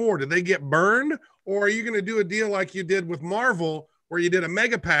 24? Did they get burned? Or are you going to do a deal like you did with Marvel, where you did a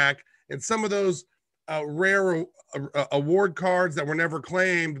mega pack and some of those rare award cards that were never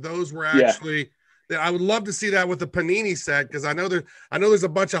claimed, those were actually I would love to see that with the Panini set, because I know there's a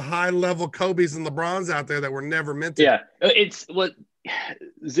bunch of high level Kobe's and LeBrons out there that were never minted. Yeah, it's what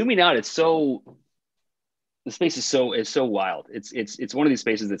zooming out. It's so the space is so wild. It's one of these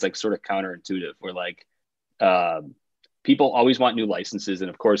spaces that's like sort of counterintuitive, where like people always want new licenses, and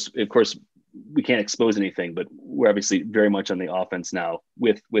of course we can't expose anything, but we're obviously very much on the offense now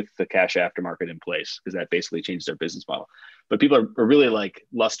with the cash aftermarket in place, because that basically changes our business model. But people are really like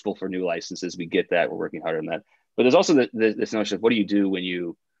lustful for new licenses. We get that. We're working hard on that. But there's also this notion of what do you do when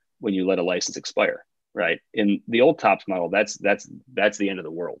you let a license expire, right? In the old Topps model, that's the end of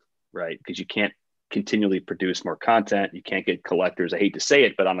the world, right? Because you can't continually produce more content. You can't get collectors, I hate to say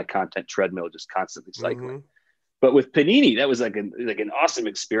it, but on a content treadmill, just constantly cycling. Mm-hmm. But with Panini, that was like an awesome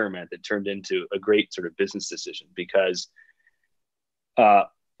experiment that turned into a great sort of business decision, because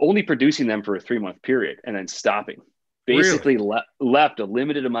only producing them for a 3-month period and then stopping basically left a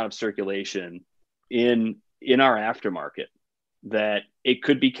limited amount of circulation in our aftermarket that it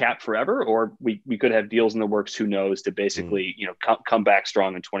could be capped forever, or we could have deals in the works, who knows, to basically, come back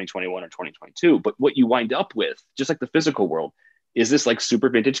strong in 2021 or 2022. But what you wind up with, just like the physical world, is this like super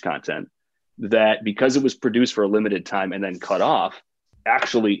vintage content that, because it was produced for a limited time and then cut off,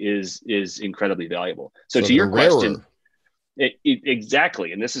 actually is incredibly valuable. So to your question,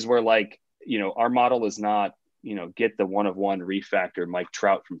 exactly. And this is where, like, our model is not, get the one of one refactor Mike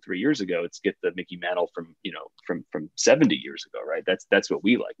Trout from 3 years ago. It's get the Mickey Mantle from 70 years ago, right? That's what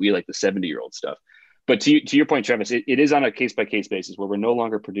we like. We like the 70-year-old stuff. But to your point, Travis, it is on a case-by-case basis where we're no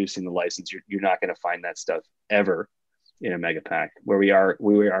longer producing the license. You're not going to find that stuff ever in a mega pack. Where we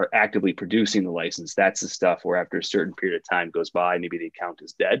are actively producing the license, that's the stuff where after a certain period of time goes by, maybe the account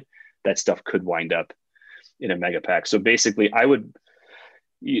is dead, that stuff could wind up in a mega pack. So basically,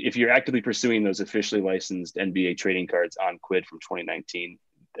 if you're actively pursuing those officially licensed NBA trading cards on Quidd from 2019,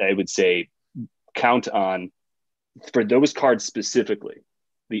 I would say count on, for those cards specifically,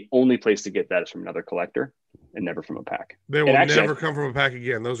 the only place to get that is from another collector and never from a pack. They will never come from a pack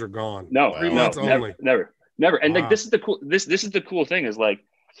again. Those are gone. No, 3 months only. Never. And like, this is the cool thing is, like,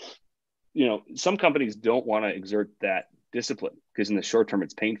 some companies don't want to exert that discipline because in the short term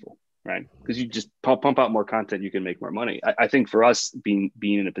it's painful, right? Because you just pump out more content, you can make more money. I think for us, being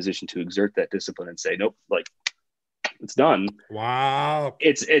in a position to exert that discipline and say, nope, like, it's done. Wow.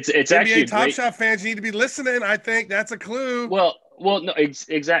 It's NBA actually Top great. Shot fans need to be listening. I think that's a clue. Well, no,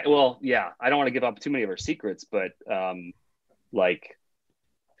 exactly. Well, yeah, I don't want to give up too many of our secrets, but like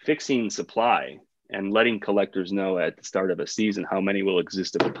fixing supply and letting collectors know at the start of a season how many will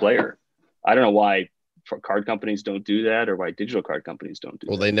exist of a player. I don't know why card companies don't do that, or why digital card companies don't do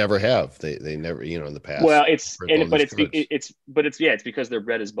that. Well, they never have. They never, in the past. Well, it's because their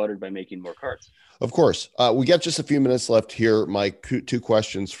bread is buttered by making more cards. Of course. We got just a few minutes left here, Mike. 2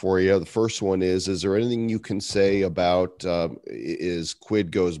 questions for you. The first one is there anything you can say about is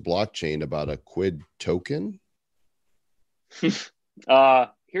Quidd Goes blockchain about a Quidd token? Here's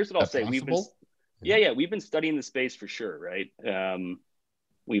what I'll say. Possible? We've been studying the space for sure, right?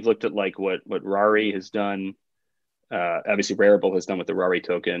 We've looked at like what Rari has done. Obviously, Rarible has done with the Rari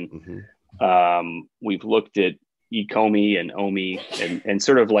token. Mm-hmm. We've looked at Ecomi and Omi and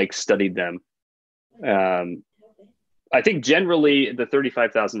sort of like studied them. I think generally the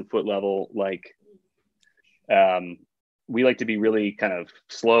 35,000 foot level, like we like to be really kind of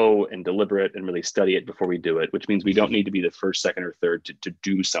slow and deliberate and really study it before we do it, which means we don't need to be the first, second, or third to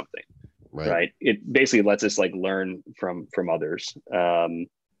do something. Right. It basically lets us like learn from others.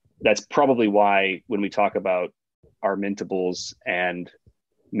 That's probably why when we talk about our mintables and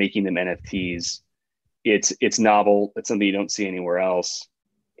making them NFTs, it's novel. It's something you don't see anywhere else.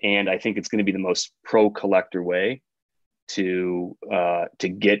 And I think it's going to be the most pro collector way to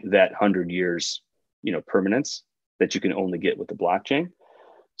get that 100 years, permanence that you can only get with the blockchain.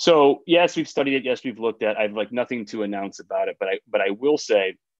 So yes, we've studied it. Yes, we've looked at. I've like nothing to announce about it, but I will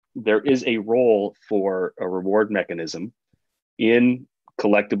say there is a role for a reward mechanism in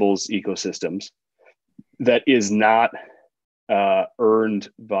collectibles ecosystems that is not earned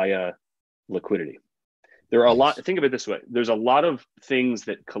via liquidity. There are think of it this way. There's a lot of things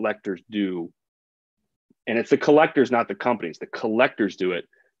that collectors do, and it's the collectors, not the companies. The collectors do it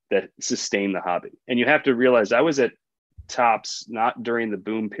that sustain the hobby. And you have to realize I was at Topps not during the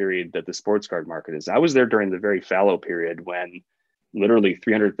boom period that the sports card market is. I was there during the very fallow period when literally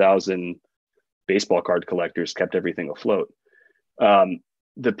 300,000 baseball card collectors kept everything afloat.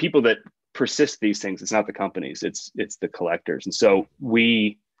 The people that persist these things, it's not the companies, it's the collectors. And so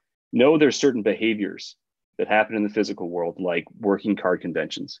we know there's certain behaviors that happen in the physical world, like working card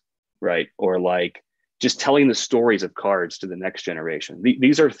conventions, right? Or like just telling the stories of cards to the next generation.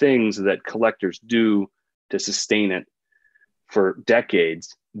 These are things that collectors do to sustain it for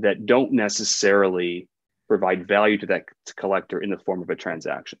decades that don't necessarily provide value to that collector in the form of a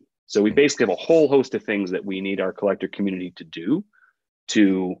transaction. So we basically have a whole host of things that we need our collector community to do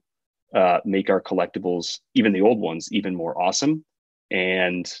to make our collectibles, even the old ones, even more awesome.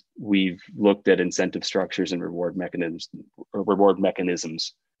 And we've looked at incentive structures and reward mechanisms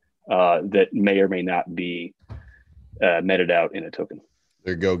that may or may not be meted out in a token.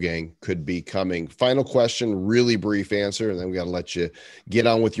 There you go, gang. Could be coming. Final question, really brief answer, and then we got to let you get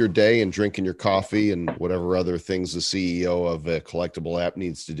on with your day and drinking your coffee and whatever other things the CEO of a collectible app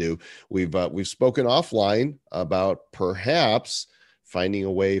needs to do. We've spoken offline about perhaps finding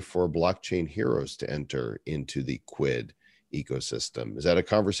a way for blockchain heroes to enter into the Quidd ecosystem. Is that a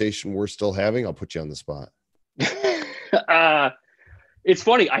conversation we're still having? I'll put you on the spot. It's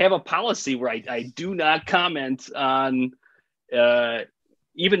funny. I have a policy where I do not comment on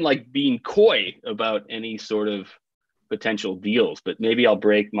even like being coy about any sort of potential deals, but maybe I'll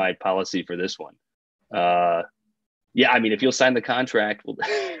break my policy for this one. Yeah, I mean, if you'll sign the contract, we'll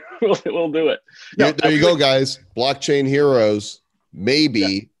we'll do it. No, there you go, guys. Blockchain Heroes may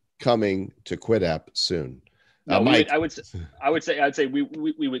be coming to Quidd app soon. No, I'd say we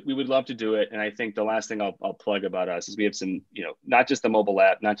would love to do it. And I think the last thing I'll plug about us is we have some, not just the mobile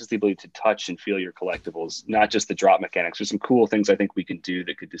app, not just the ability to touch and feel your collectibles, not just the drop mechanics. There's some cool things I think we can do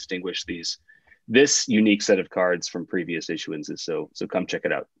that could distinguish this unique set of cards from previous issuances. So come check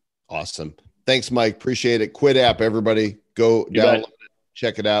it out. Awesome. Thanks, Mike. Appreciate it. Quidd app, everybody. Go download it,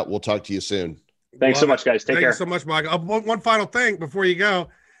 check it out. We'll talk to you soon. Thanks so much, guys. Take care. Thank you so much, Mike. One final thing before you go.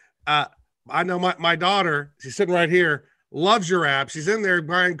 I know my daughter, she's sitting right here, loves your app. She's in there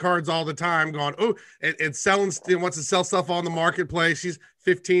buying cards all the time, going, oh, and selling, wants to sell stuff on the marketplace. She's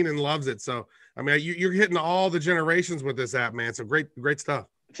 15 and loves it. So, I mean, you're hitting all the generations with this app, man. So great stuff.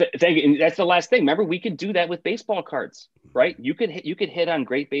 Thank you. And that's the last thing. Remember, we could do that with baseball cards, right? You could hit on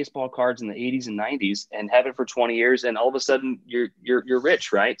great baseball cards in the 80s and 90s and have it for 20 years, and all of a sudden you're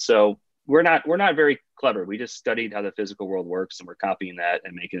rich, right? So we're not very clever. We just studied how the physical world works, and we're copying that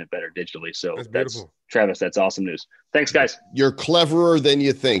and making it better digitally. So that's Travis. That's awesome news. Thanks, guys. You're cleverer than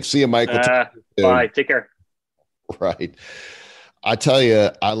you think. See you, Michael. Bye. Take care. Right. I tell you,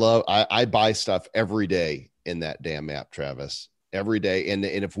 I buy stuff every day in that damn app, Travis. Every day. And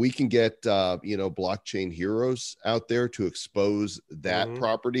if we can get, Blockchain Heroes out there to expose that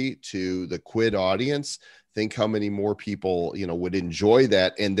property to the Quidd audience, think how many more people, would enjoy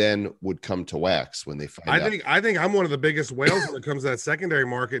that and then would come to Wax when they find out. I think I'm one of the biggest whales when it comes to that secondary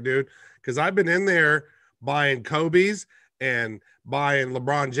market, dude, because I've been in there buying Kobe's and buying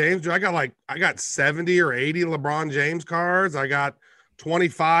LeBron James. Dude, I got 70 or 80 LeBron James cards. I got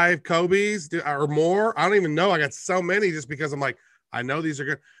 25 Kobe's or more. I don't even know. I got so many just because I'm like, I know these are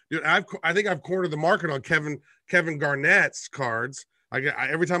good. Dude, I think I've cornered the market on Kevin Garnett's cards.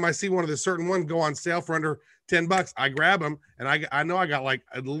 Every time I see one of the certain ones go on sale for under $10, I grab them, and I know I got like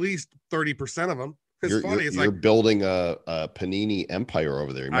at least 30% of them. You're building a Panini empire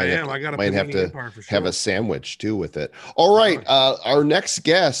over there. I got a might have to have a sandwich too with it. All right, our next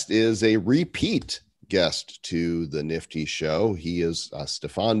guest is a repeat guest to the Nifty show. He is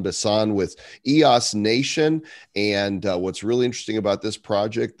Stefan Bisson with EOS Nation. And what's really interesting about this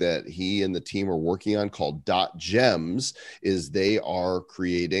project that he and the team are working on called Dot Gems is they are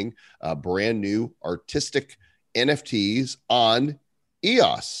creating brand new artistic NFTs on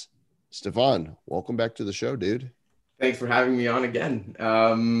EOS. Stefan, welcome back to the show, dude. Thanks for having me on again.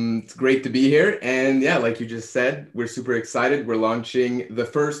 It's great to be here. And yeah, like you just said, we're super excited. We're launching the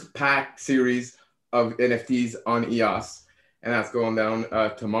first pack series of NFTs on EOS, and that's going down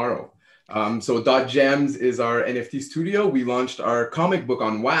tomorrow. So Dot Gems is our NFT studio. We launched our comic book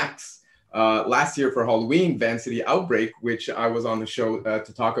on Wax last year for Halloween, Van City Outbreak, which I was on the show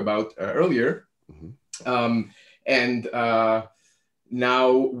to talk about earlier. And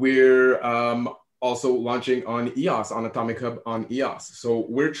now we're also launching on EOS, on Atomic Hub on EOS. So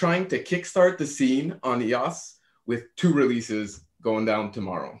we're trying to kickstart the scene on EOS with 2 releases going down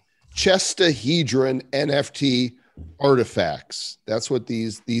tomorrow. Chestahedron NFT artifacts. That's what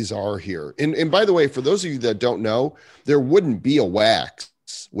these are here. And by the way, for those of you that don't know, there wouldn't be a Wax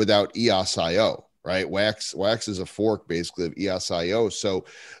without EOS.io, right? Wax is a fork basically of EOS.io. So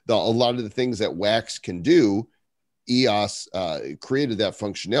a lot of the things that Wax can do, EOS created that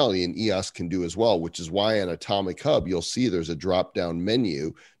functionality, and EOS can do as well, which is why on Atomic Hub, you'll see there's a drop-down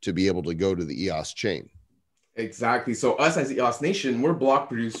menu to be able to go to the EOS chain. Exactly. So us as EOS Nation, we're block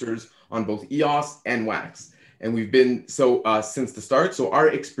producers on both EOS and Wax. And we've been since the start. So our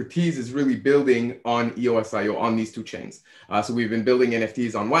expertise is really building on EOS.io on these 2 chains. So we've been building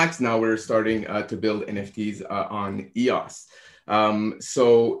NFTs on Wax. Now we're starting to build NFTs on EOS.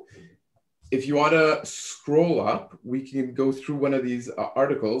 So if you want to scroll up, we can go through one of these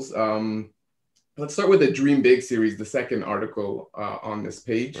articles. Let's start with the Dream Big series, the second article on this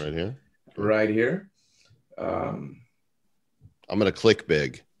page. Right here. I'm going to click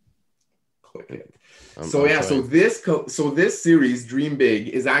big. Click it. So this series, Dream Big,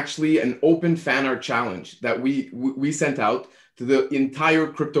 is actually an open fan art challenge that we sent out to the entire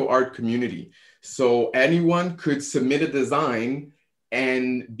crypto art community. So anyone could submit a design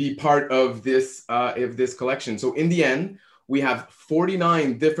and be part of this collection. So in the end, we have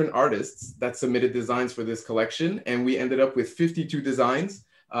 49 different artists that submitted designs for this collection, and we ended up with 52 designs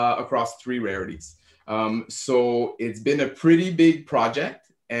across 3 rarities. So it's been a pretty big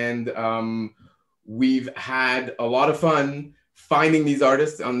project, and we've had a lot of fun finding these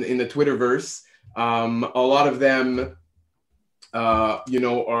artists in the Twitterverse. A lot of them,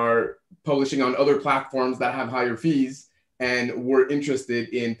 are publishing on other platforms that have higher fees, and we're interested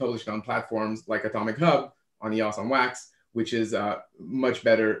in publishing on platforms like Atomic Hub on EOS on Wax, which is much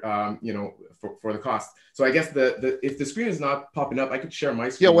better, you know, for the cost. So I guess if the screen is not popping up, I could share my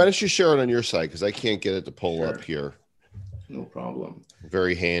screen. Yeah, why don't you share it on your side? Because I can't get it to pull up here. No problem.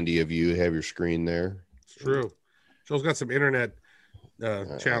 Very handy of you to have your screen there. It's true. Joel's got some internet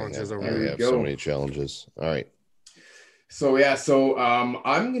challenges over there. I have so many challenges. All right. So yeah,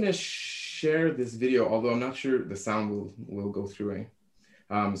 I'm gonna share this video, although I'm not sure the sound will go through.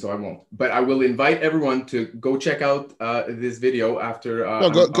 So I won't. But I will invite everyone to go check out this video after. No,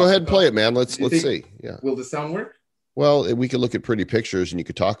 go ahead and play it, man. Let's see. Yeah. Will the sound work? Well, we could look at pretty pictures and you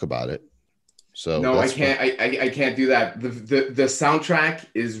could talk about it. So no, I can't. I can't do that. The soundtrack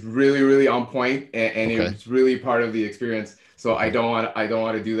is really on point, and it's really part of the experience. So I don't want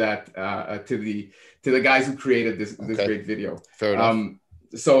to do that to the guys who created this great video. Fair enough.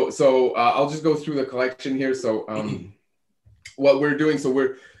 So I'll just go through the collection here. So what we're doing, so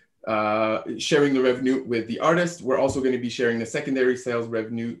we're sharing the revenue with the artist. We're also going to be sharing the secondary sales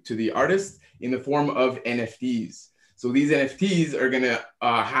revenue to the artist in the form of NFTs. So these NFTs are going to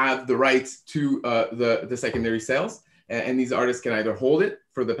have the rights to the secondary sales, and these artists can either hold it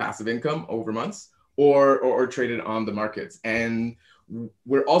for the passive income over months or trade it on the markets. And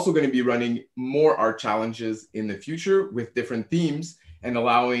we're also going to be running more art challenges in the future with different themes and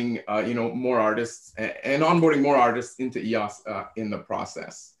allowing more artists and onboarding more artists into EOS in the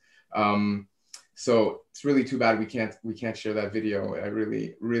process. So it's really too bad we can't share that video. I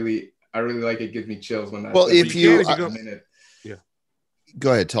really like it. Gives me chills when that. Well, if you yeah,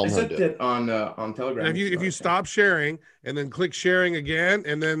 go ahead, tell them. I sent it on Telegram. If you stop sharing and then click sharing again,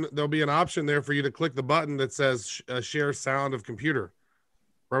 and then there'll be an option there for you to click the button that says share sound of computer.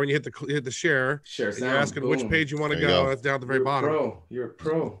 Right when you hit the share sound, you're asking which page you want to go. That's down at the very bottom. You're a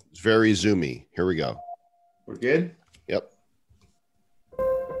pro. It's very zoomy. Here we go. We're good. Yep.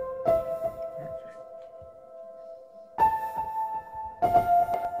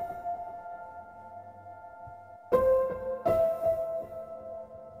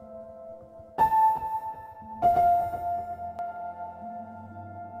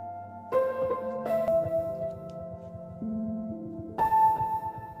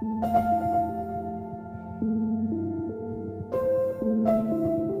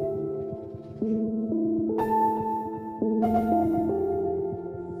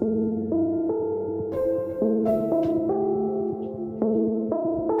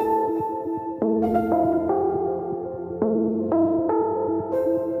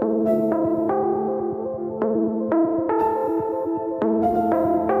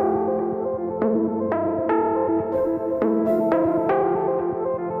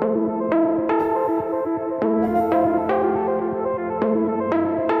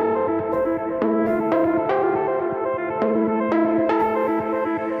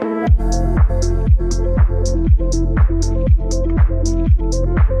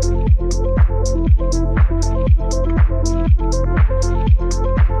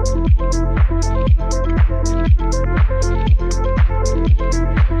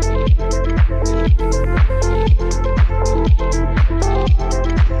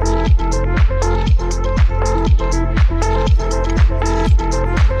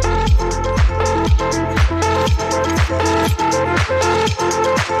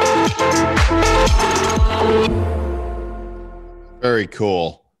 Very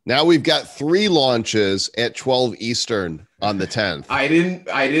cool. Now we've got 3 launches at 12 Eastern on the 10th. I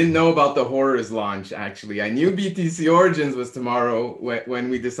didn't know about the Horrors launch, actually. I knew BTC Origins was tomorrow when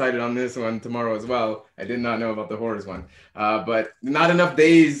we decided on this one tomorrow as well. I did not know about the Horrors one. But not enough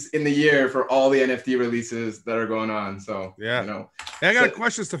days in the year for all the NFT releases that are going on. So, yeah. Hey, I got a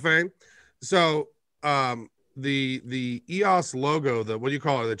question, Stefan. So, the EOS logo, what do you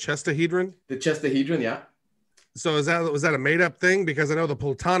call it? The chestahedron? The chestahedron, yeah. So was that a made up thing? Because I know the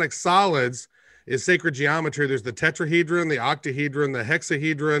platonic solids is sacred geometry. There's the tetrahedron, the octahedron, the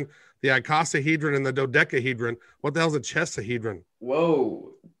hexahedron, the icosahedron, and the dodecahedron. What the hell's a chestahedron?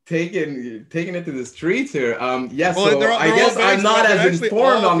 Whoa, taking it to the streets here. Yes, well, so I guess I'm not as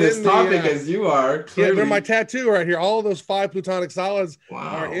informed on this topic as you are. Yeah, they're my tattoo right here. All of those 5 plutonic solids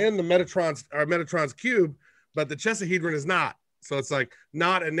are in the Metatron's cube, but the chestahedron is not. So it's like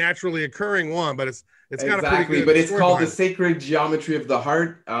not a naturally occurring one, but it's got a pretty good. But it's called the sacred geometry of the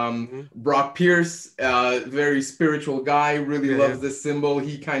heart. Brock Pierce, very spiritual guy, really loves this symbol.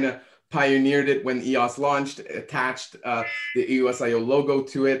 He kind of pioneered it when EOS launched, attached the EOSIO logo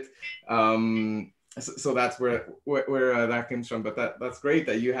to it. So that's where that comes from. But that's great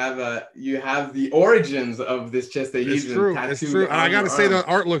that you have the origins of this chestahedron tattooed. It's true. And I got to say, arm. the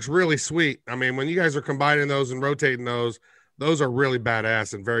art looks really sweet. I mean, when you guys are combining those and rotating those are really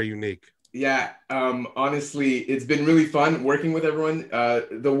badass and very unique. Yeah, honestly, it's been really fun working with everyone.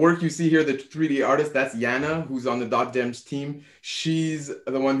 The work you see here, the 3D artist, that's Yana, who's on the Dot Gems team. She's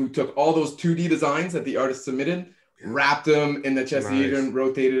the one who took all those 2D designs that the artist submitted, wrapped them in the chestahedron,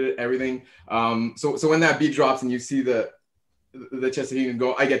 rotated it, everything. So when that beat drops and you see the chestahedron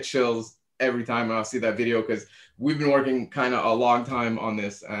go, I get chills every time I see that video, because we've been working kind of a long time on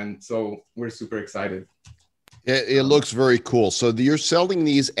this, and so we're super excited. It looks very cool. So you're selling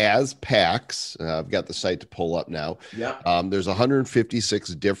these as packs. I've got the site to pull up now. Yeah. There's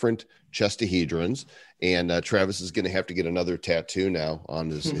 156 different chestahedrons, and Travis is going to have to get another tattoo now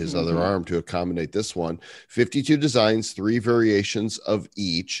on his other arm to accommodate this one. 52 designs, 3 variations of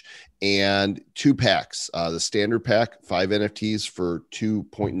each, and 2 packs. The standard pack, 5 NFTs for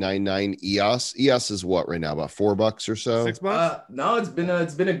 2.99 EOS. EOS is what right now? About $4 or so? $6? No, it's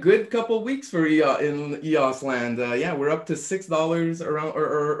been a good couple of weeks for EOS in EOS land. Yeah, we're up to $6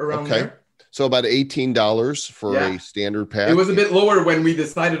 around there. So about $18 for a standard pack. It was a bit lower when we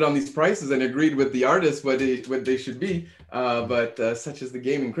decided on these prices and agreed with the artists what they should be. But such is the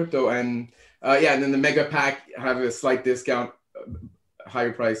game in crypto. And and then the mega pack have a slight discount,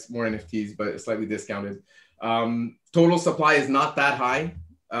 higher price, more NFTs, but slightly discounted. Total supply is not that high.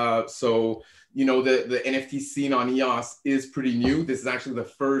 So the NFT scene on EOS is pretty new. This is actually the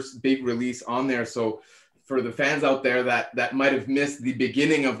first big release on there. So for the fans out there that might have missed the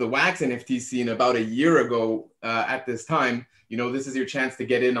beginning of the Wax NFT scene about a year ago at this time, this is your chance to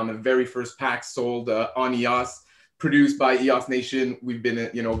get in on the very first pack sold on EOS, produced by EOS Nation. We've been,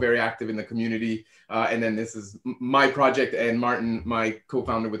 very active in the community. And then this is my project, and Martin, my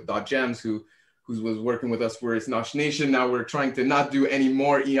co-founder with Dot Gems, who was working with us for Nosh Nation. Now we're trying to not do any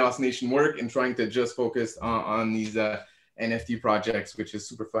more EOS Nation work and trying to just focus on these NFT projects, which is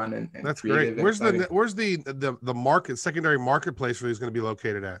super fun and that's great. Where's the market secondary marketplace for these going to be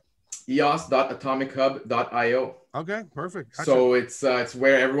located at? EOS.atomichub.io. Okay, perfect. Gotcha. So it's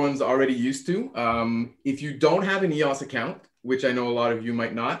where everyone's already used to. If you don't have an EOS account, which I know a lot of you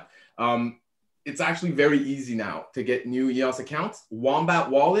might not, it's actually very easy now to get new EOS accounts. Wombat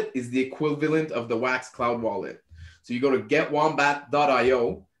Wallet is the equivalent of the Wax Cloud Wallet. So you go to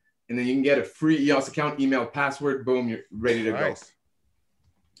getwombat.io, and then you can get a free EOS account, email, password, boom, you're ready to go.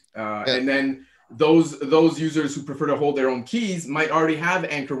 And then those users who prefer to hold their own keys might already have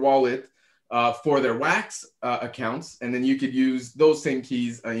Anchor Wallet for their Wax accounts, and then you could use those same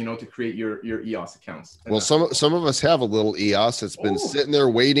keys, to create your EOS accounts. And well, some of us have a little EOS that's been sitting there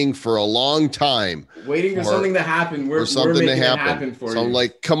waiting for a long time, waiting for something to happen. We're making it happen for you. So I'm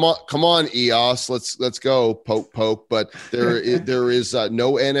like, come on, EOS, let's go, poke. But there is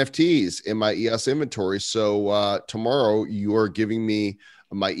no NFTs in my EOS inventory. So tomorrow you are giving me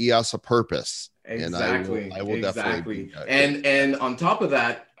my EOS a purpose. Exactly. And I will definitely. And on top of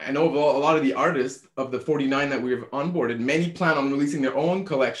that, I know of a lot of the artists of the 49 that we've onboarded, many plan on releasing their own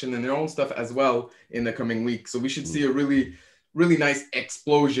collection and their own stuff as well in the coming weeks. So we should see a really, really nice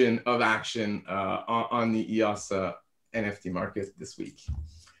explosion of action on the EOS NFT market this week.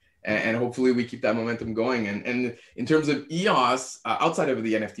 And hopefully we keep that momentum going. And in terms of EOS, outside of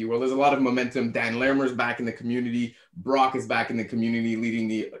the NFT world, there's a lot of momentum. Dan Lermer's back in the community. Brock is back in the community leading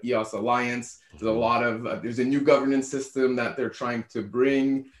the EOS Alliance. There's a new governance system that they're trying to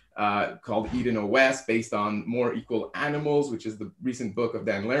bring called Eden OS, based on More Equal Animals, which is the recent book of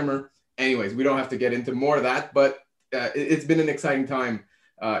Dan Lermer. Anyways, we don't have to get into more of that, but it's been an exciting time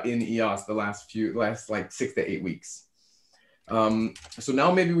in EOS the last like 6 to 8 weeks. So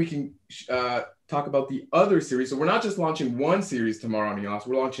now maybe we can talk about the other series. So we're not just launching one series tomorrow on EOS,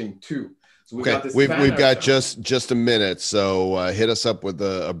 we're launching 2. So we've got just a minute. So hit us up with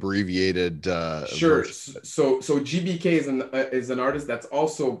the abbreviated. Sure. Version. So GBK is an artist that's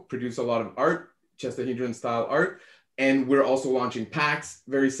also produced a lot of art, chestahedron style art, and we're also launching packs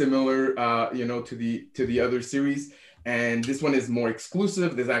very similar, to the other series. And this one is more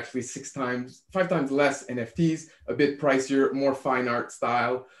exclusive. There's actually 5 times less NFTs, a bit pricier, more fine art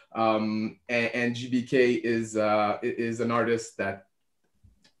style. And GBK is an artist that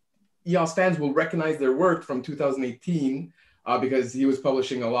EOS fans will recognize their work from 2018 because he was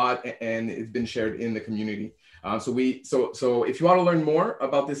publishing a lot and it's been shared in the community. So if you want to learn more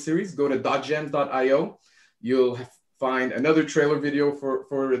about this series, go to dotgems.io. You'll find another trailer video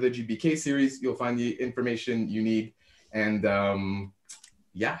for the GBK series. You'll find the information you need. And there's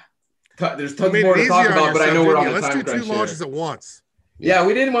tons more to talk about, but I know we're on the time crunch. Let's do 2 launches at once. Yeah,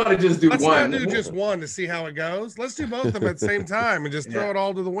 we didn't want to just do Let's one. not do just one to see how it goes. Let's do both of them at the same time and just throw it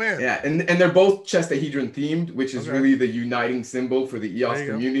all to the wind. Yeah, and they're both chestahedron themed, which is really the uniting symbol for the EOS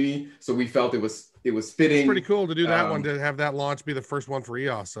community. So we felt it was fitting. It's pretty cool to do that one, to have that launch be the first one for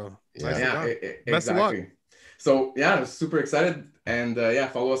EOS. So best of luck. So I was super excited, and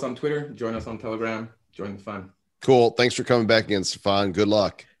follow us on Twitter, join us on Telegram, join the fun. Cool. Thanks for coming back again, Stefan. Good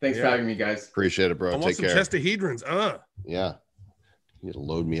luck. Thanks for having me, guys. Appreciate it, bro. I want some chestahedrons. Yeah. You need to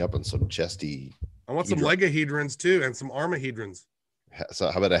load me up on some chesty. I want some legahedrons too, and some armahedrons. So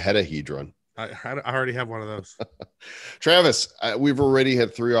how about a hedahedron? I already have one of those. Travis, we've already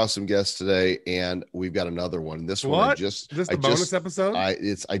had 3 awesome guests today, and we've got another one. This one, bonus episode.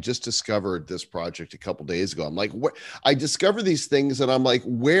 I just discovered this project a couple days ago. I'm like, I discover these things, and I'm like,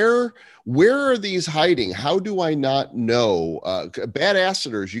 where are these hiding? How do I not know?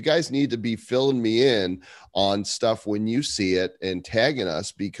 Badassers, you guys need to be filling me in on stuff when you see it and tagging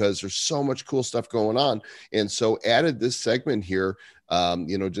us, because there's so much cool stuff going on. And so added this segment here.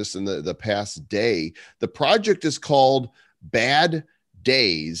 Just in the past day. The project is called Bad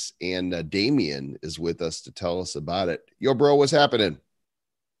Days, and Damien is with us to tell us about it. Yo, bro, what's happening?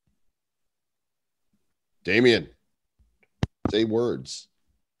 Damien, say words.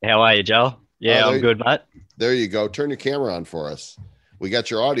 How are you, Joe? Yeah, I'm good, mate. There you go. Turn your camera on for us. We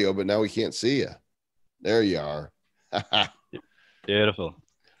got your audio, but now we can't see you. There you are. Beautiful.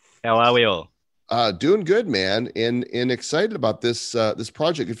 How are we all? Doing good, man, and excited about this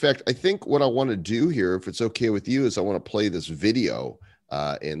project. In fact, I think what I want to do here, if it's okay with you, is I want to play this video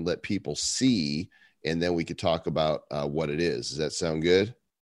and let people see, and then we could talk about what it is. Does that sound good?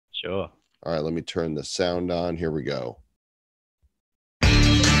 Sure. All right, let me turn the sound on. Here we go.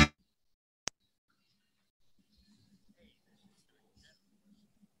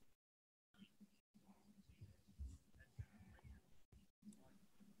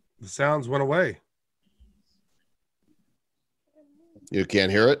 The sounds went away. You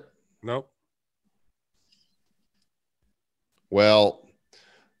can't hear it? Nope. Well,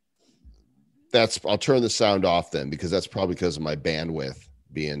 I'll turn the sound off then, because that's probably because of my bandwidth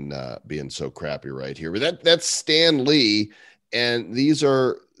being so crappy right here. But that's Stan Lee, and these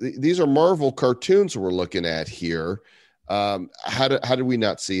are Marvel cartoons we're looking at here. How did we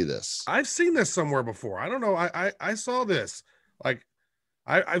not see this? I've seen this somewhere before. I don't know. I saw this. Like,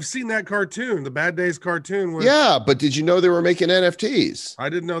 I've seen that cartoon, the Bad Days cartoon. But did you know they were making NFTs? I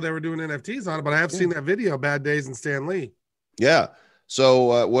didn't know they were doing NFTs on it, but I have seen that video, Bad Days and Stan Lee. Yeah.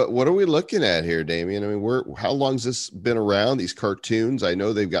 So what are we looking at here, Damien? I mean, how long's this been around, these cartoons? I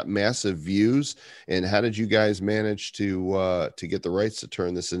know they've got massive views. And how did you guys manage to get the rights to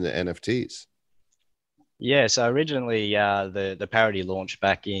turn this into NFTs? Yeah, so originally the parody launched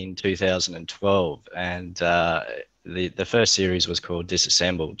back in 2012, and the first series was called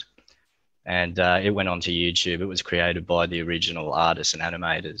Disassembled, and it went onto YouTube. It was created by the original artists and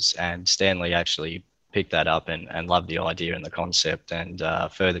animators, and Stan Lee actually picked that up and loved the idea and the concept, and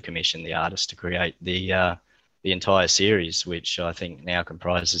further commissioned the artist to create the entire series, which I think now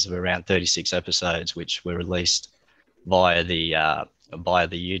comprises of around 36 episodes, which were released via the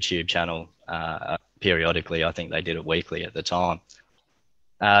YouTube channel periodically. I think they did it weekly at the time.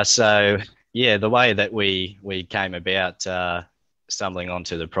 So yeah, the way that we came about stumbling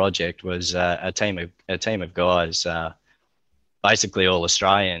onto the project was a team of guys, basically all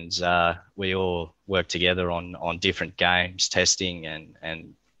Australians. We all worked together on different games, testing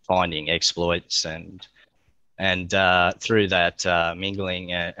and finding exploits, and through that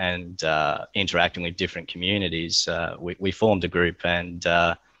mingling and interacting with different communities, we formed a group, and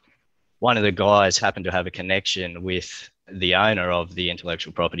one of the guys happened to have a connection with the owner of the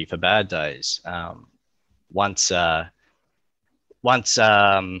intellectual property for Bad Days. Once Bad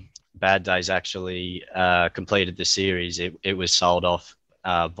Days actually completed the series, it was sold off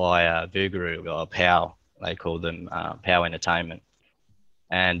via Boogaroo or POW. They called them POW Entertainment.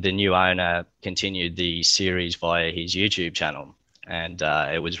 And the new owner continued the series via his YouTube channel, and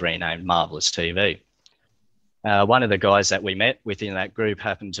it was renamed Marvelous TV. One of the guys that we met within that group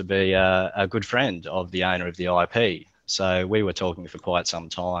happened to be a good friend of the owner of the IP. So we were talking for quite some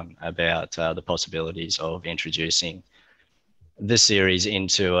time about the possibilities of introducing this series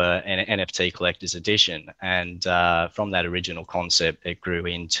into an NFT collector's edition. And from that original concept, it grew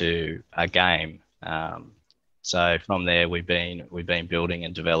into a game. So from there, we've been building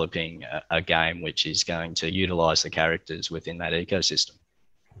and developing a game which is going to utilize the characters within that ecosystem.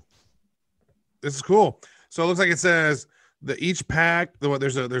 This is cool. So it looks like it says each pack,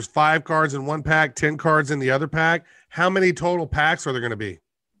 there's 5 cards in one pack, 10 cards in the other pack. How many total packs are there going to be?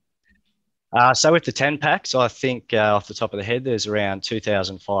 So with the 10 packs, I think off the top of the head, there's around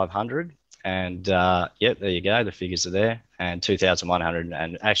 2,500. And yep, there you go. The figures are there. And 2,100.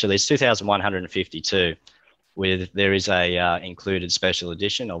 And actually, it's 2,152. There is a included special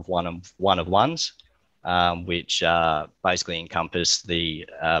edition of one of ones, which basically encompass the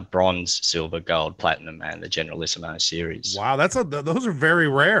bronze, silver, gold, platinum, and the Generalissimo series. Wow, those are very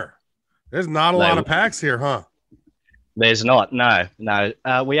rare. There's not a lot of packs here, huh? There's not. No.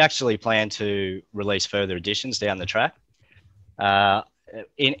 We actually plan to release further editions down the track.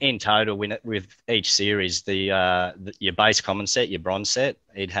 In total, with each series, your base common set, your bronze set,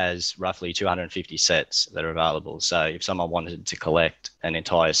 it has roughly 250 sets that are available. So if someone wanted to collect an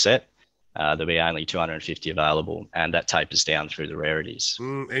entire set, there'll be only 250 available, and that tapers down through the rarities.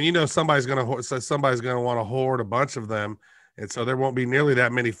 And somebody's gonna want to hoard a bunch of them, and so there won't be nearly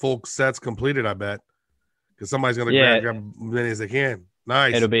that many full sets completed, I bet, because somebody's gonna grab as many as they can.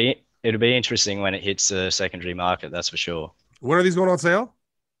 Nice. It'll be interesting when it hits the secondary market. That's for sure. When are these going on sale?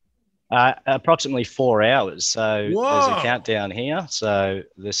 Approximately 4 hours. So there's a countdown here. So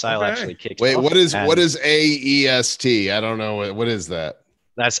the sale actually kicks off. Wait, what is AEST? I don't know. What is that?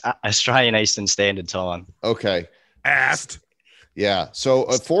 That's Australian Eastern Standard Time. Okay. Asked. Yeah. So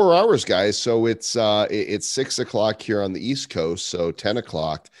 4 hours, guys. So it's 6 o'clock here on the East Coast. So 10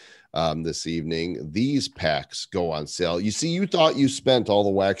 o'clock this evening. These packs go on sale. You see, you thought you spent all the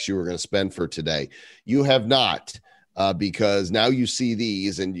wax you were going to spend for today. You have not. Because now you see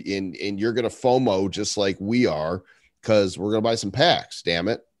these and you're going to FOMO just like we are, because we're going to buy some packs. Damn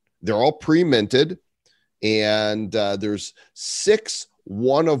it. They're all pre-minted, and there's 6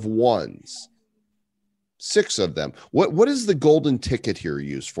 one-of-ones. 6 of them. What is the golden ticket here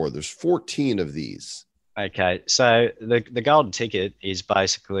used for? There's 14 of these. Okay. So the golden ticket is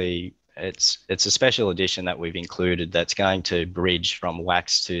basically, it's a special edition that we've included that's going to bridge from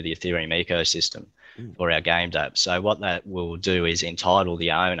wax to the Ethereum ecosystem for our game app. So what that will do is entitle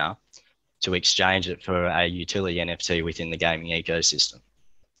the owner to exchange it for a utility NFT within the gaming ecosystem.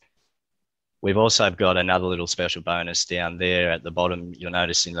 We've also got another little special bonus down there at the bottom. You'll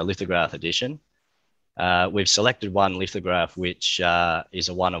notice in the lithograph edition, we've selected one lithograph, which is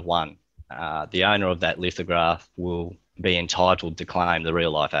a one-of-one. The owner of that lithograph will be entitled to claim the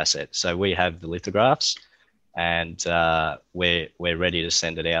real life asset. So we have the lithographs, and we're ready to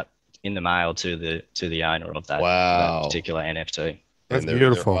send it out in the mail to the owner of that, that particular NFT. That's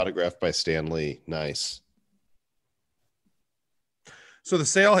beautiful. They're autographed by Stan Lee. Nice. So the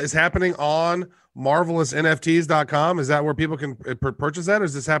sale is happening on marvelousnfts.com. Is that where people can purchase that, or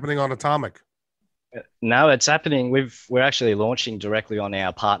is this happening on Atomic? No, it's happening. We're actually launching directly on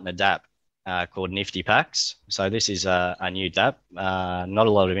our partner DApp called Nifty Packs. So this is a new DApp. Not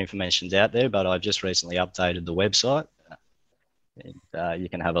a lot of information's out there, but I've just recently updated the website. And, you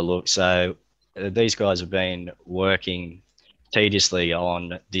can have a look. So these guys have been working tediously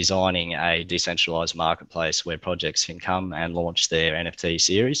on designing a decentralized marketplace where projects can come and launch their NFT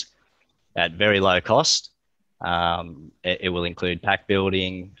series at very low cost. It will include pack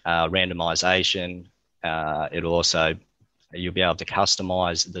building, randomization. It'll also, you'll be able to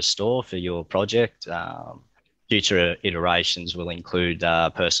customize the store for your project. Future iterations will include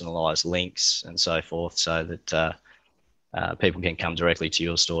personalized links and so forth, so that people can come directly to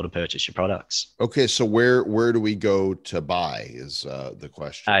your store to purchase your products. Okay, so where do we go to buy is the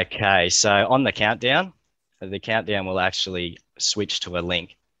question. Okay, so on the countdown will actually switch to a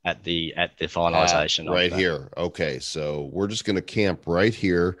link at the finalization. Right here. Okay, so we're just going to camp right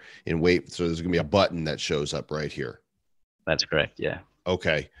here and wait. So there's going to be a button that shows up right here. That's correct, yeah.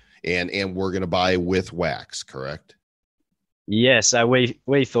 Okay, and we're going to buy with wax, correct? Yeah, so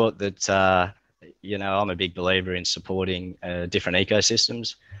we thought that I'm a big believer in supporting different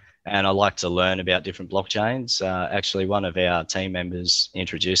ecosystems, and I like to learn about different blockchains. Actually, one of our team members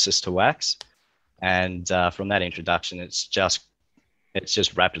introduced us to Wax, and from that introduction, it's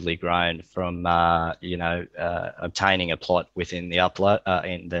just rapidly grown from obtaining a plot within the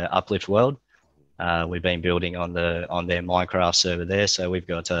Uplift world. We've been building on their Minecraft server there, so we've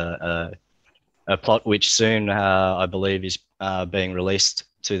got a plot which soon I believe is being released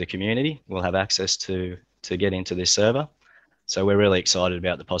to the community. We'll have access to get into this server. So we're really excited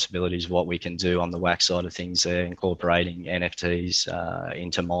about the possibilities of what we can do on the Wax side of things there, incorporating NFTs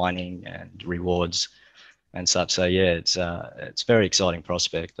into mining and rewards and such. So yeah, it's a very exciting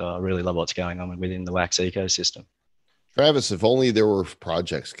prospect. I really love what's going on within the Wax ecosystem. Travis, if only there were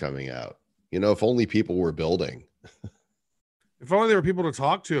projects coming out, if only people were building. If only there were people to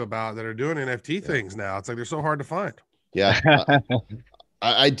talk to about that are doing NFT things now. It's like they're so hard to find. Yeah.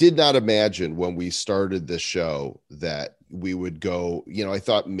 I did not imagine when we started this show that we would go, I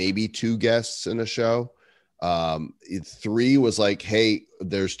thought maybe 2 guests in a show. 3 was like, hey,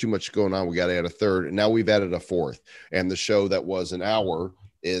 there's too much going on, we got to add a third, and now we've added a 4th, and the show that was an hour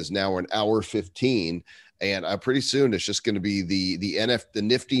is now an hour 15, and pretty soon it's just going to be the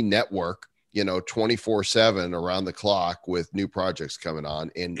Nifty network, 24/7 around the clock with new projects coming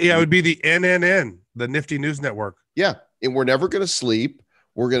on. And it would be the NNN, the Nifty News Network. Yeah, and we're never going to sleep.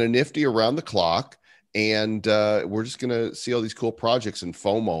 We're going to Nifty around the clock. And we're just going to see all these cool projects and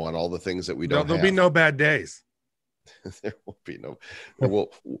FOMO and all the things that we don't There'll have. be no bad days. There will be no.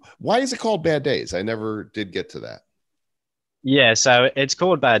 Why is it called Bad Days? I never did get to that. Yeah, so it's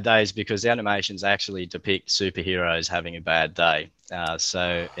called Bad Days because the animations actually depict superheroes having a bad day.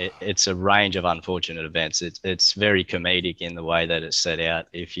 So it's a range of unfortunate events. It's very comedic in the way that it's set out.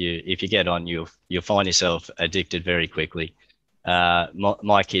 If you get on, you'll find yourself addicted very quickly.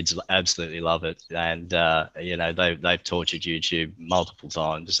 My kids absolutely love it, and they've tortured YouTube multiple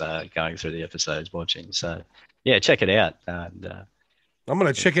times going through the episodes, watching. So yeah, check it out. And I'm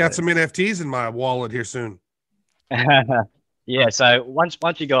gonna check out some NFTs in my wallet here soon. Yeah, so once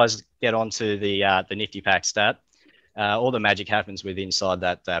you guys get onto the Nifty Pack stat, all the magic happens with inside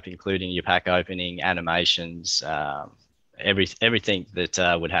that app, including your pack opening, animations, everything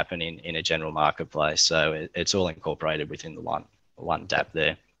that would happen in a general marketplace. So it's all incorporated within the one dApp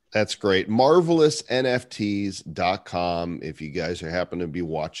there. That's great. MarvelousNFTs.com. If you guys happen to be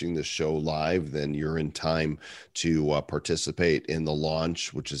watching the show live, then you're in time to participate in the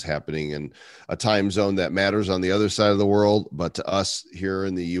launch, which is happening in a time zone that matters on the other side of the world. But to us here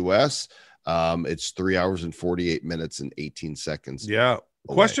in the US, it's 3 hours and 48 minutes and 18 seconds. Yeah.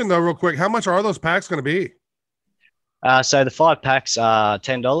 Question though, real quick. How much are those packs going to be? So the 5 packs are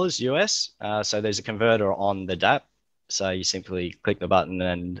 $10 US. So there's a converter on the dApp. So you simply click the button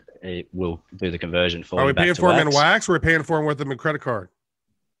and it will do the conversion for you. Are we paying for them in wax, or are we paying for them with them in credit card?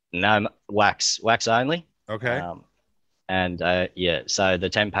 No, wax only. Okay. Yeah, so the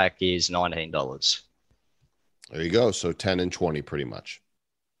 10 pack is $19. There you go. So 10 and 20 pretty much.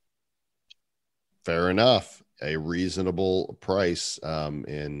 Fair enough. A reasonable price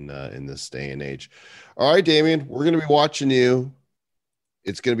in this day and age. All right, Damien, we're going to be watching you.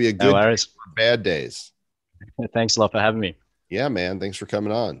 It's going to be a good day for Bad Days. Thanks a lot for having me. Yeah, man. Thanks for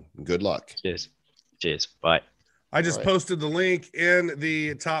coming on. Good luck. Cheers. Bye. I just posted the link in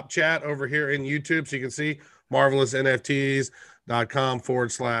the top chat over here in YouTube, so you can see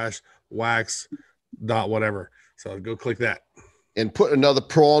marvelousnfts.com/wax dot whatever. So go click that. And put another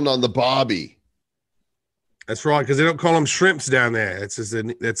prawn on the bobby. That's right, because they don't call them shrimps down there. It's just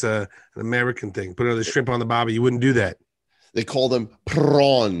an American thing. Put another shrimp on the bobby. You wouldn't do that. They call them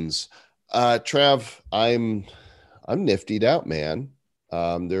prawns. Trav, I'm niftied out, man.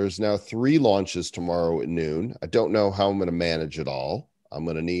 There's now 3 launches tomorrow at noon. I don't know how I'm going to manage it all. I'm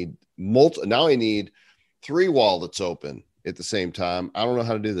going to need now I need 3 wallets open at the same time. I don't know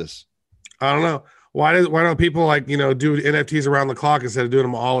how to do this. I don't know. Why don't people do NFTs around the clock instead of doing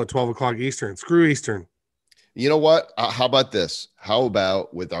them all at 12 o'clock Eastern? Screw Eastern. You know what? How about this? How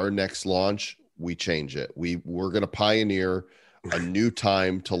about with our next launch, we change it? We're going to pioneer a new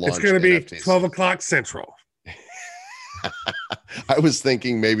time to launch. It's going to be NFTs. 12 o'clock Central. I was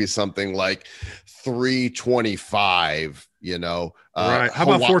thinking maybe something like 3:25, right. How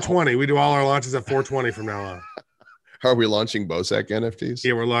about 4:20? We do all our launches at 4:20 from now on. Are we launching BOSAC NFTs?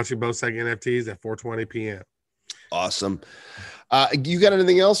 Yeah, we're launching BOSAC NFTs at 4:20 p.m. Awesome. You got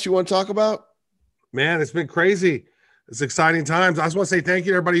anything else you want to talk about? Man, it's been crazy. It's exciting times. I just want to say thank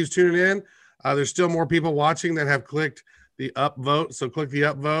you to everybody who's tuning in. There's still more people watching that have clicked the upvote. So click the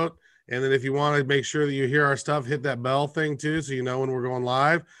upvote. And then if you want to make sure that you hear our stuff, hit that bell thing too, so you know when we're going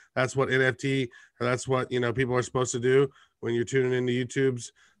live. That's what people are supposed to do when you're tuning into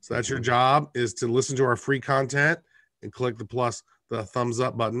YouTube's. So that's your job, is to listen to our free content and click the thumbs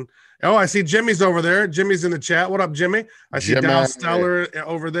up button. Oh, I see Jimmy's over there. Jimmy's in the chat. What up, Jimmy? I see Dow Stellar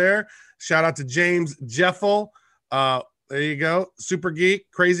over there. Shout out to James Jeffel. There you go. Super Geek,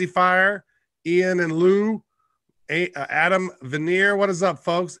 Crazy Fire, Ian and Lou, Adam Veneer. What is up,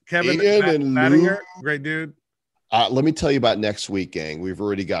 folks? Kevin Battinger, great dude. Let me tell you about next week, gang. We've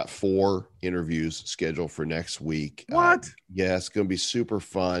already got 4 interviews scheduled for next week. What? Yeah, it's going to be super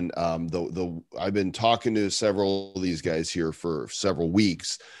fun. I've been talking to several of these guys here for several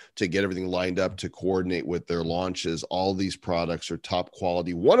weeks to get everything lined up to coordinate with their launches. All these products are top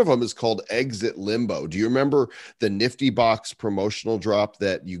quality. One of them is called Exit Limbo. Do you remember the Nifty Box promotional drop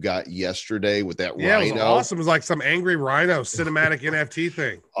that you got yesterday with that rhino? Yeah, it was awesome. It was like some angry rhino cinematic NFT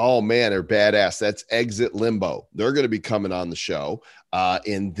thing. Oh, man, they're badass. That's Exit Limbo. They're going to be coming on the show.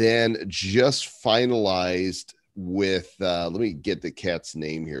 And then just finalized with let me get the cat's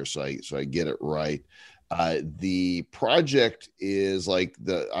name here so I get it right. The project is like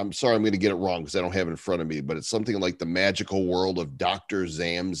I'm sorry, I'm going to get it wrong because I don't have it in front of me, but it's something like the magical world of Dr.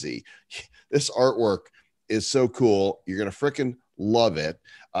 Zamzi. This artwork is so cool. You're going to frickin' love it.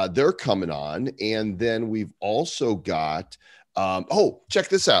 They're coming on. And then we've also got, check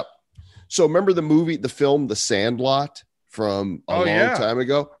this out. So remember the film, The Sandlot from a long time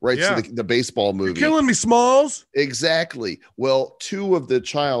ago, right? Yeah. So the baseball movie. You're killing me, Smalls. Exactly. Well, two of the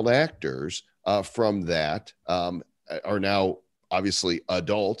child actors from that are now obviously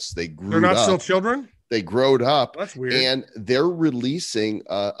adults. They're not still children. They growed up. That's weird. And they're releasing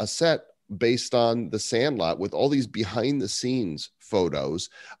a set based on The Sandlot with all these behind the scenes photos.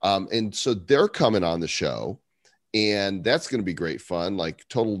 And so they're coming on the show, and that's going to be great fun, like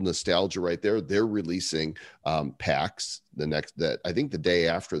total nostalgia right there. They're releasing packs I think the day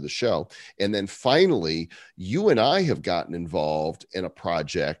after the show. And then finally, you and I have gotten involved in a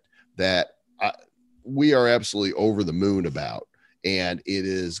project that we are absolutely over the moon about. And it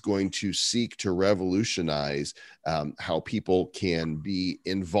is going to seek to revolutionize how people can be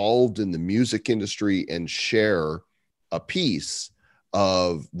involved in the music industry and share a piece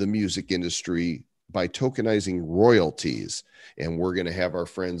of the music industry by tokenizing royalties. And we're going to have our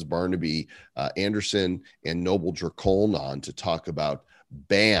friends Barnaby Anderson and Noble Dracone on to talk about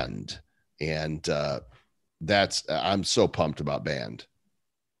Band. And I'm so pumped about Band.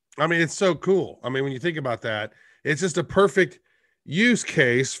 I mean, it's so cool. I mean, when you think about that, it's just a perfect use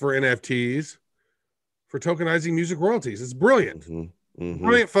case for NFTs for tokenizing music royalties. It's brilliant.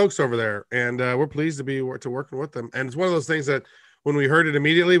 Brilliant folks over there. And we're pleased to be working with them. And it's one of those things that when we heard it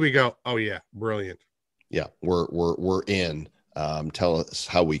immediately, we go, oh yeah, brilliant. Yeah, we're in. Tell us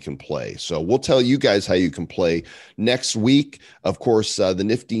how we can play. So we'll tell you guys how you can play next week. Of course, the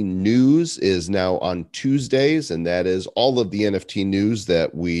Nifty news is now on Tuesdays, and that is all of the NFT news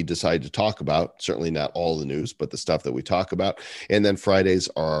that we decide to talk about. Certainly not all the news, but the stuff that we talk about. And then Fridays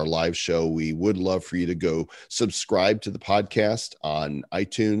are our live show. We would love for you to go subscribe to the podcast on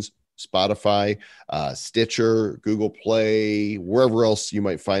iTunes, Spotify, Stitcher, Google Play, wherever else you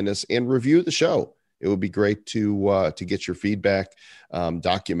might find us, and review the show. It would be great to get your feedback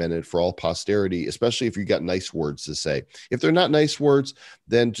documented for all posterity, especially if you got nice words to say. If they're not nice words,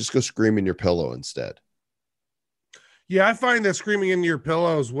 then just go scream in your pillow instead. Yeah, I find that screaming in your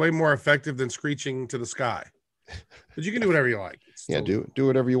pillow is way more effective than screeching to the sky. But you can do whatever you like. Yeah, do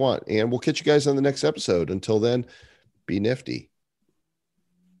whatever you want. And we'll catch you guys on the next episode. Until then, be nifty.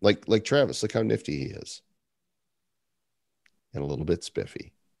 Like Travis, look how nifty he is. And a little bit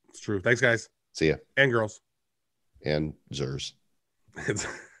spiffy. It's true. Thanks, guys. See ya. And girls. And Zers.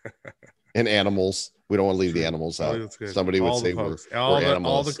 And animals. We don't want to leave the animals out. Somebody would say we're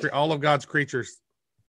animals. All of God's creatures.